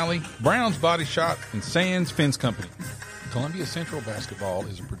Pin Alley, Brown's Body Shop, and Sands Fence Company. Columbia Central Basketball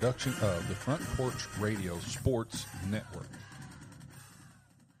is a production of the Front Porch Radio Sports Network.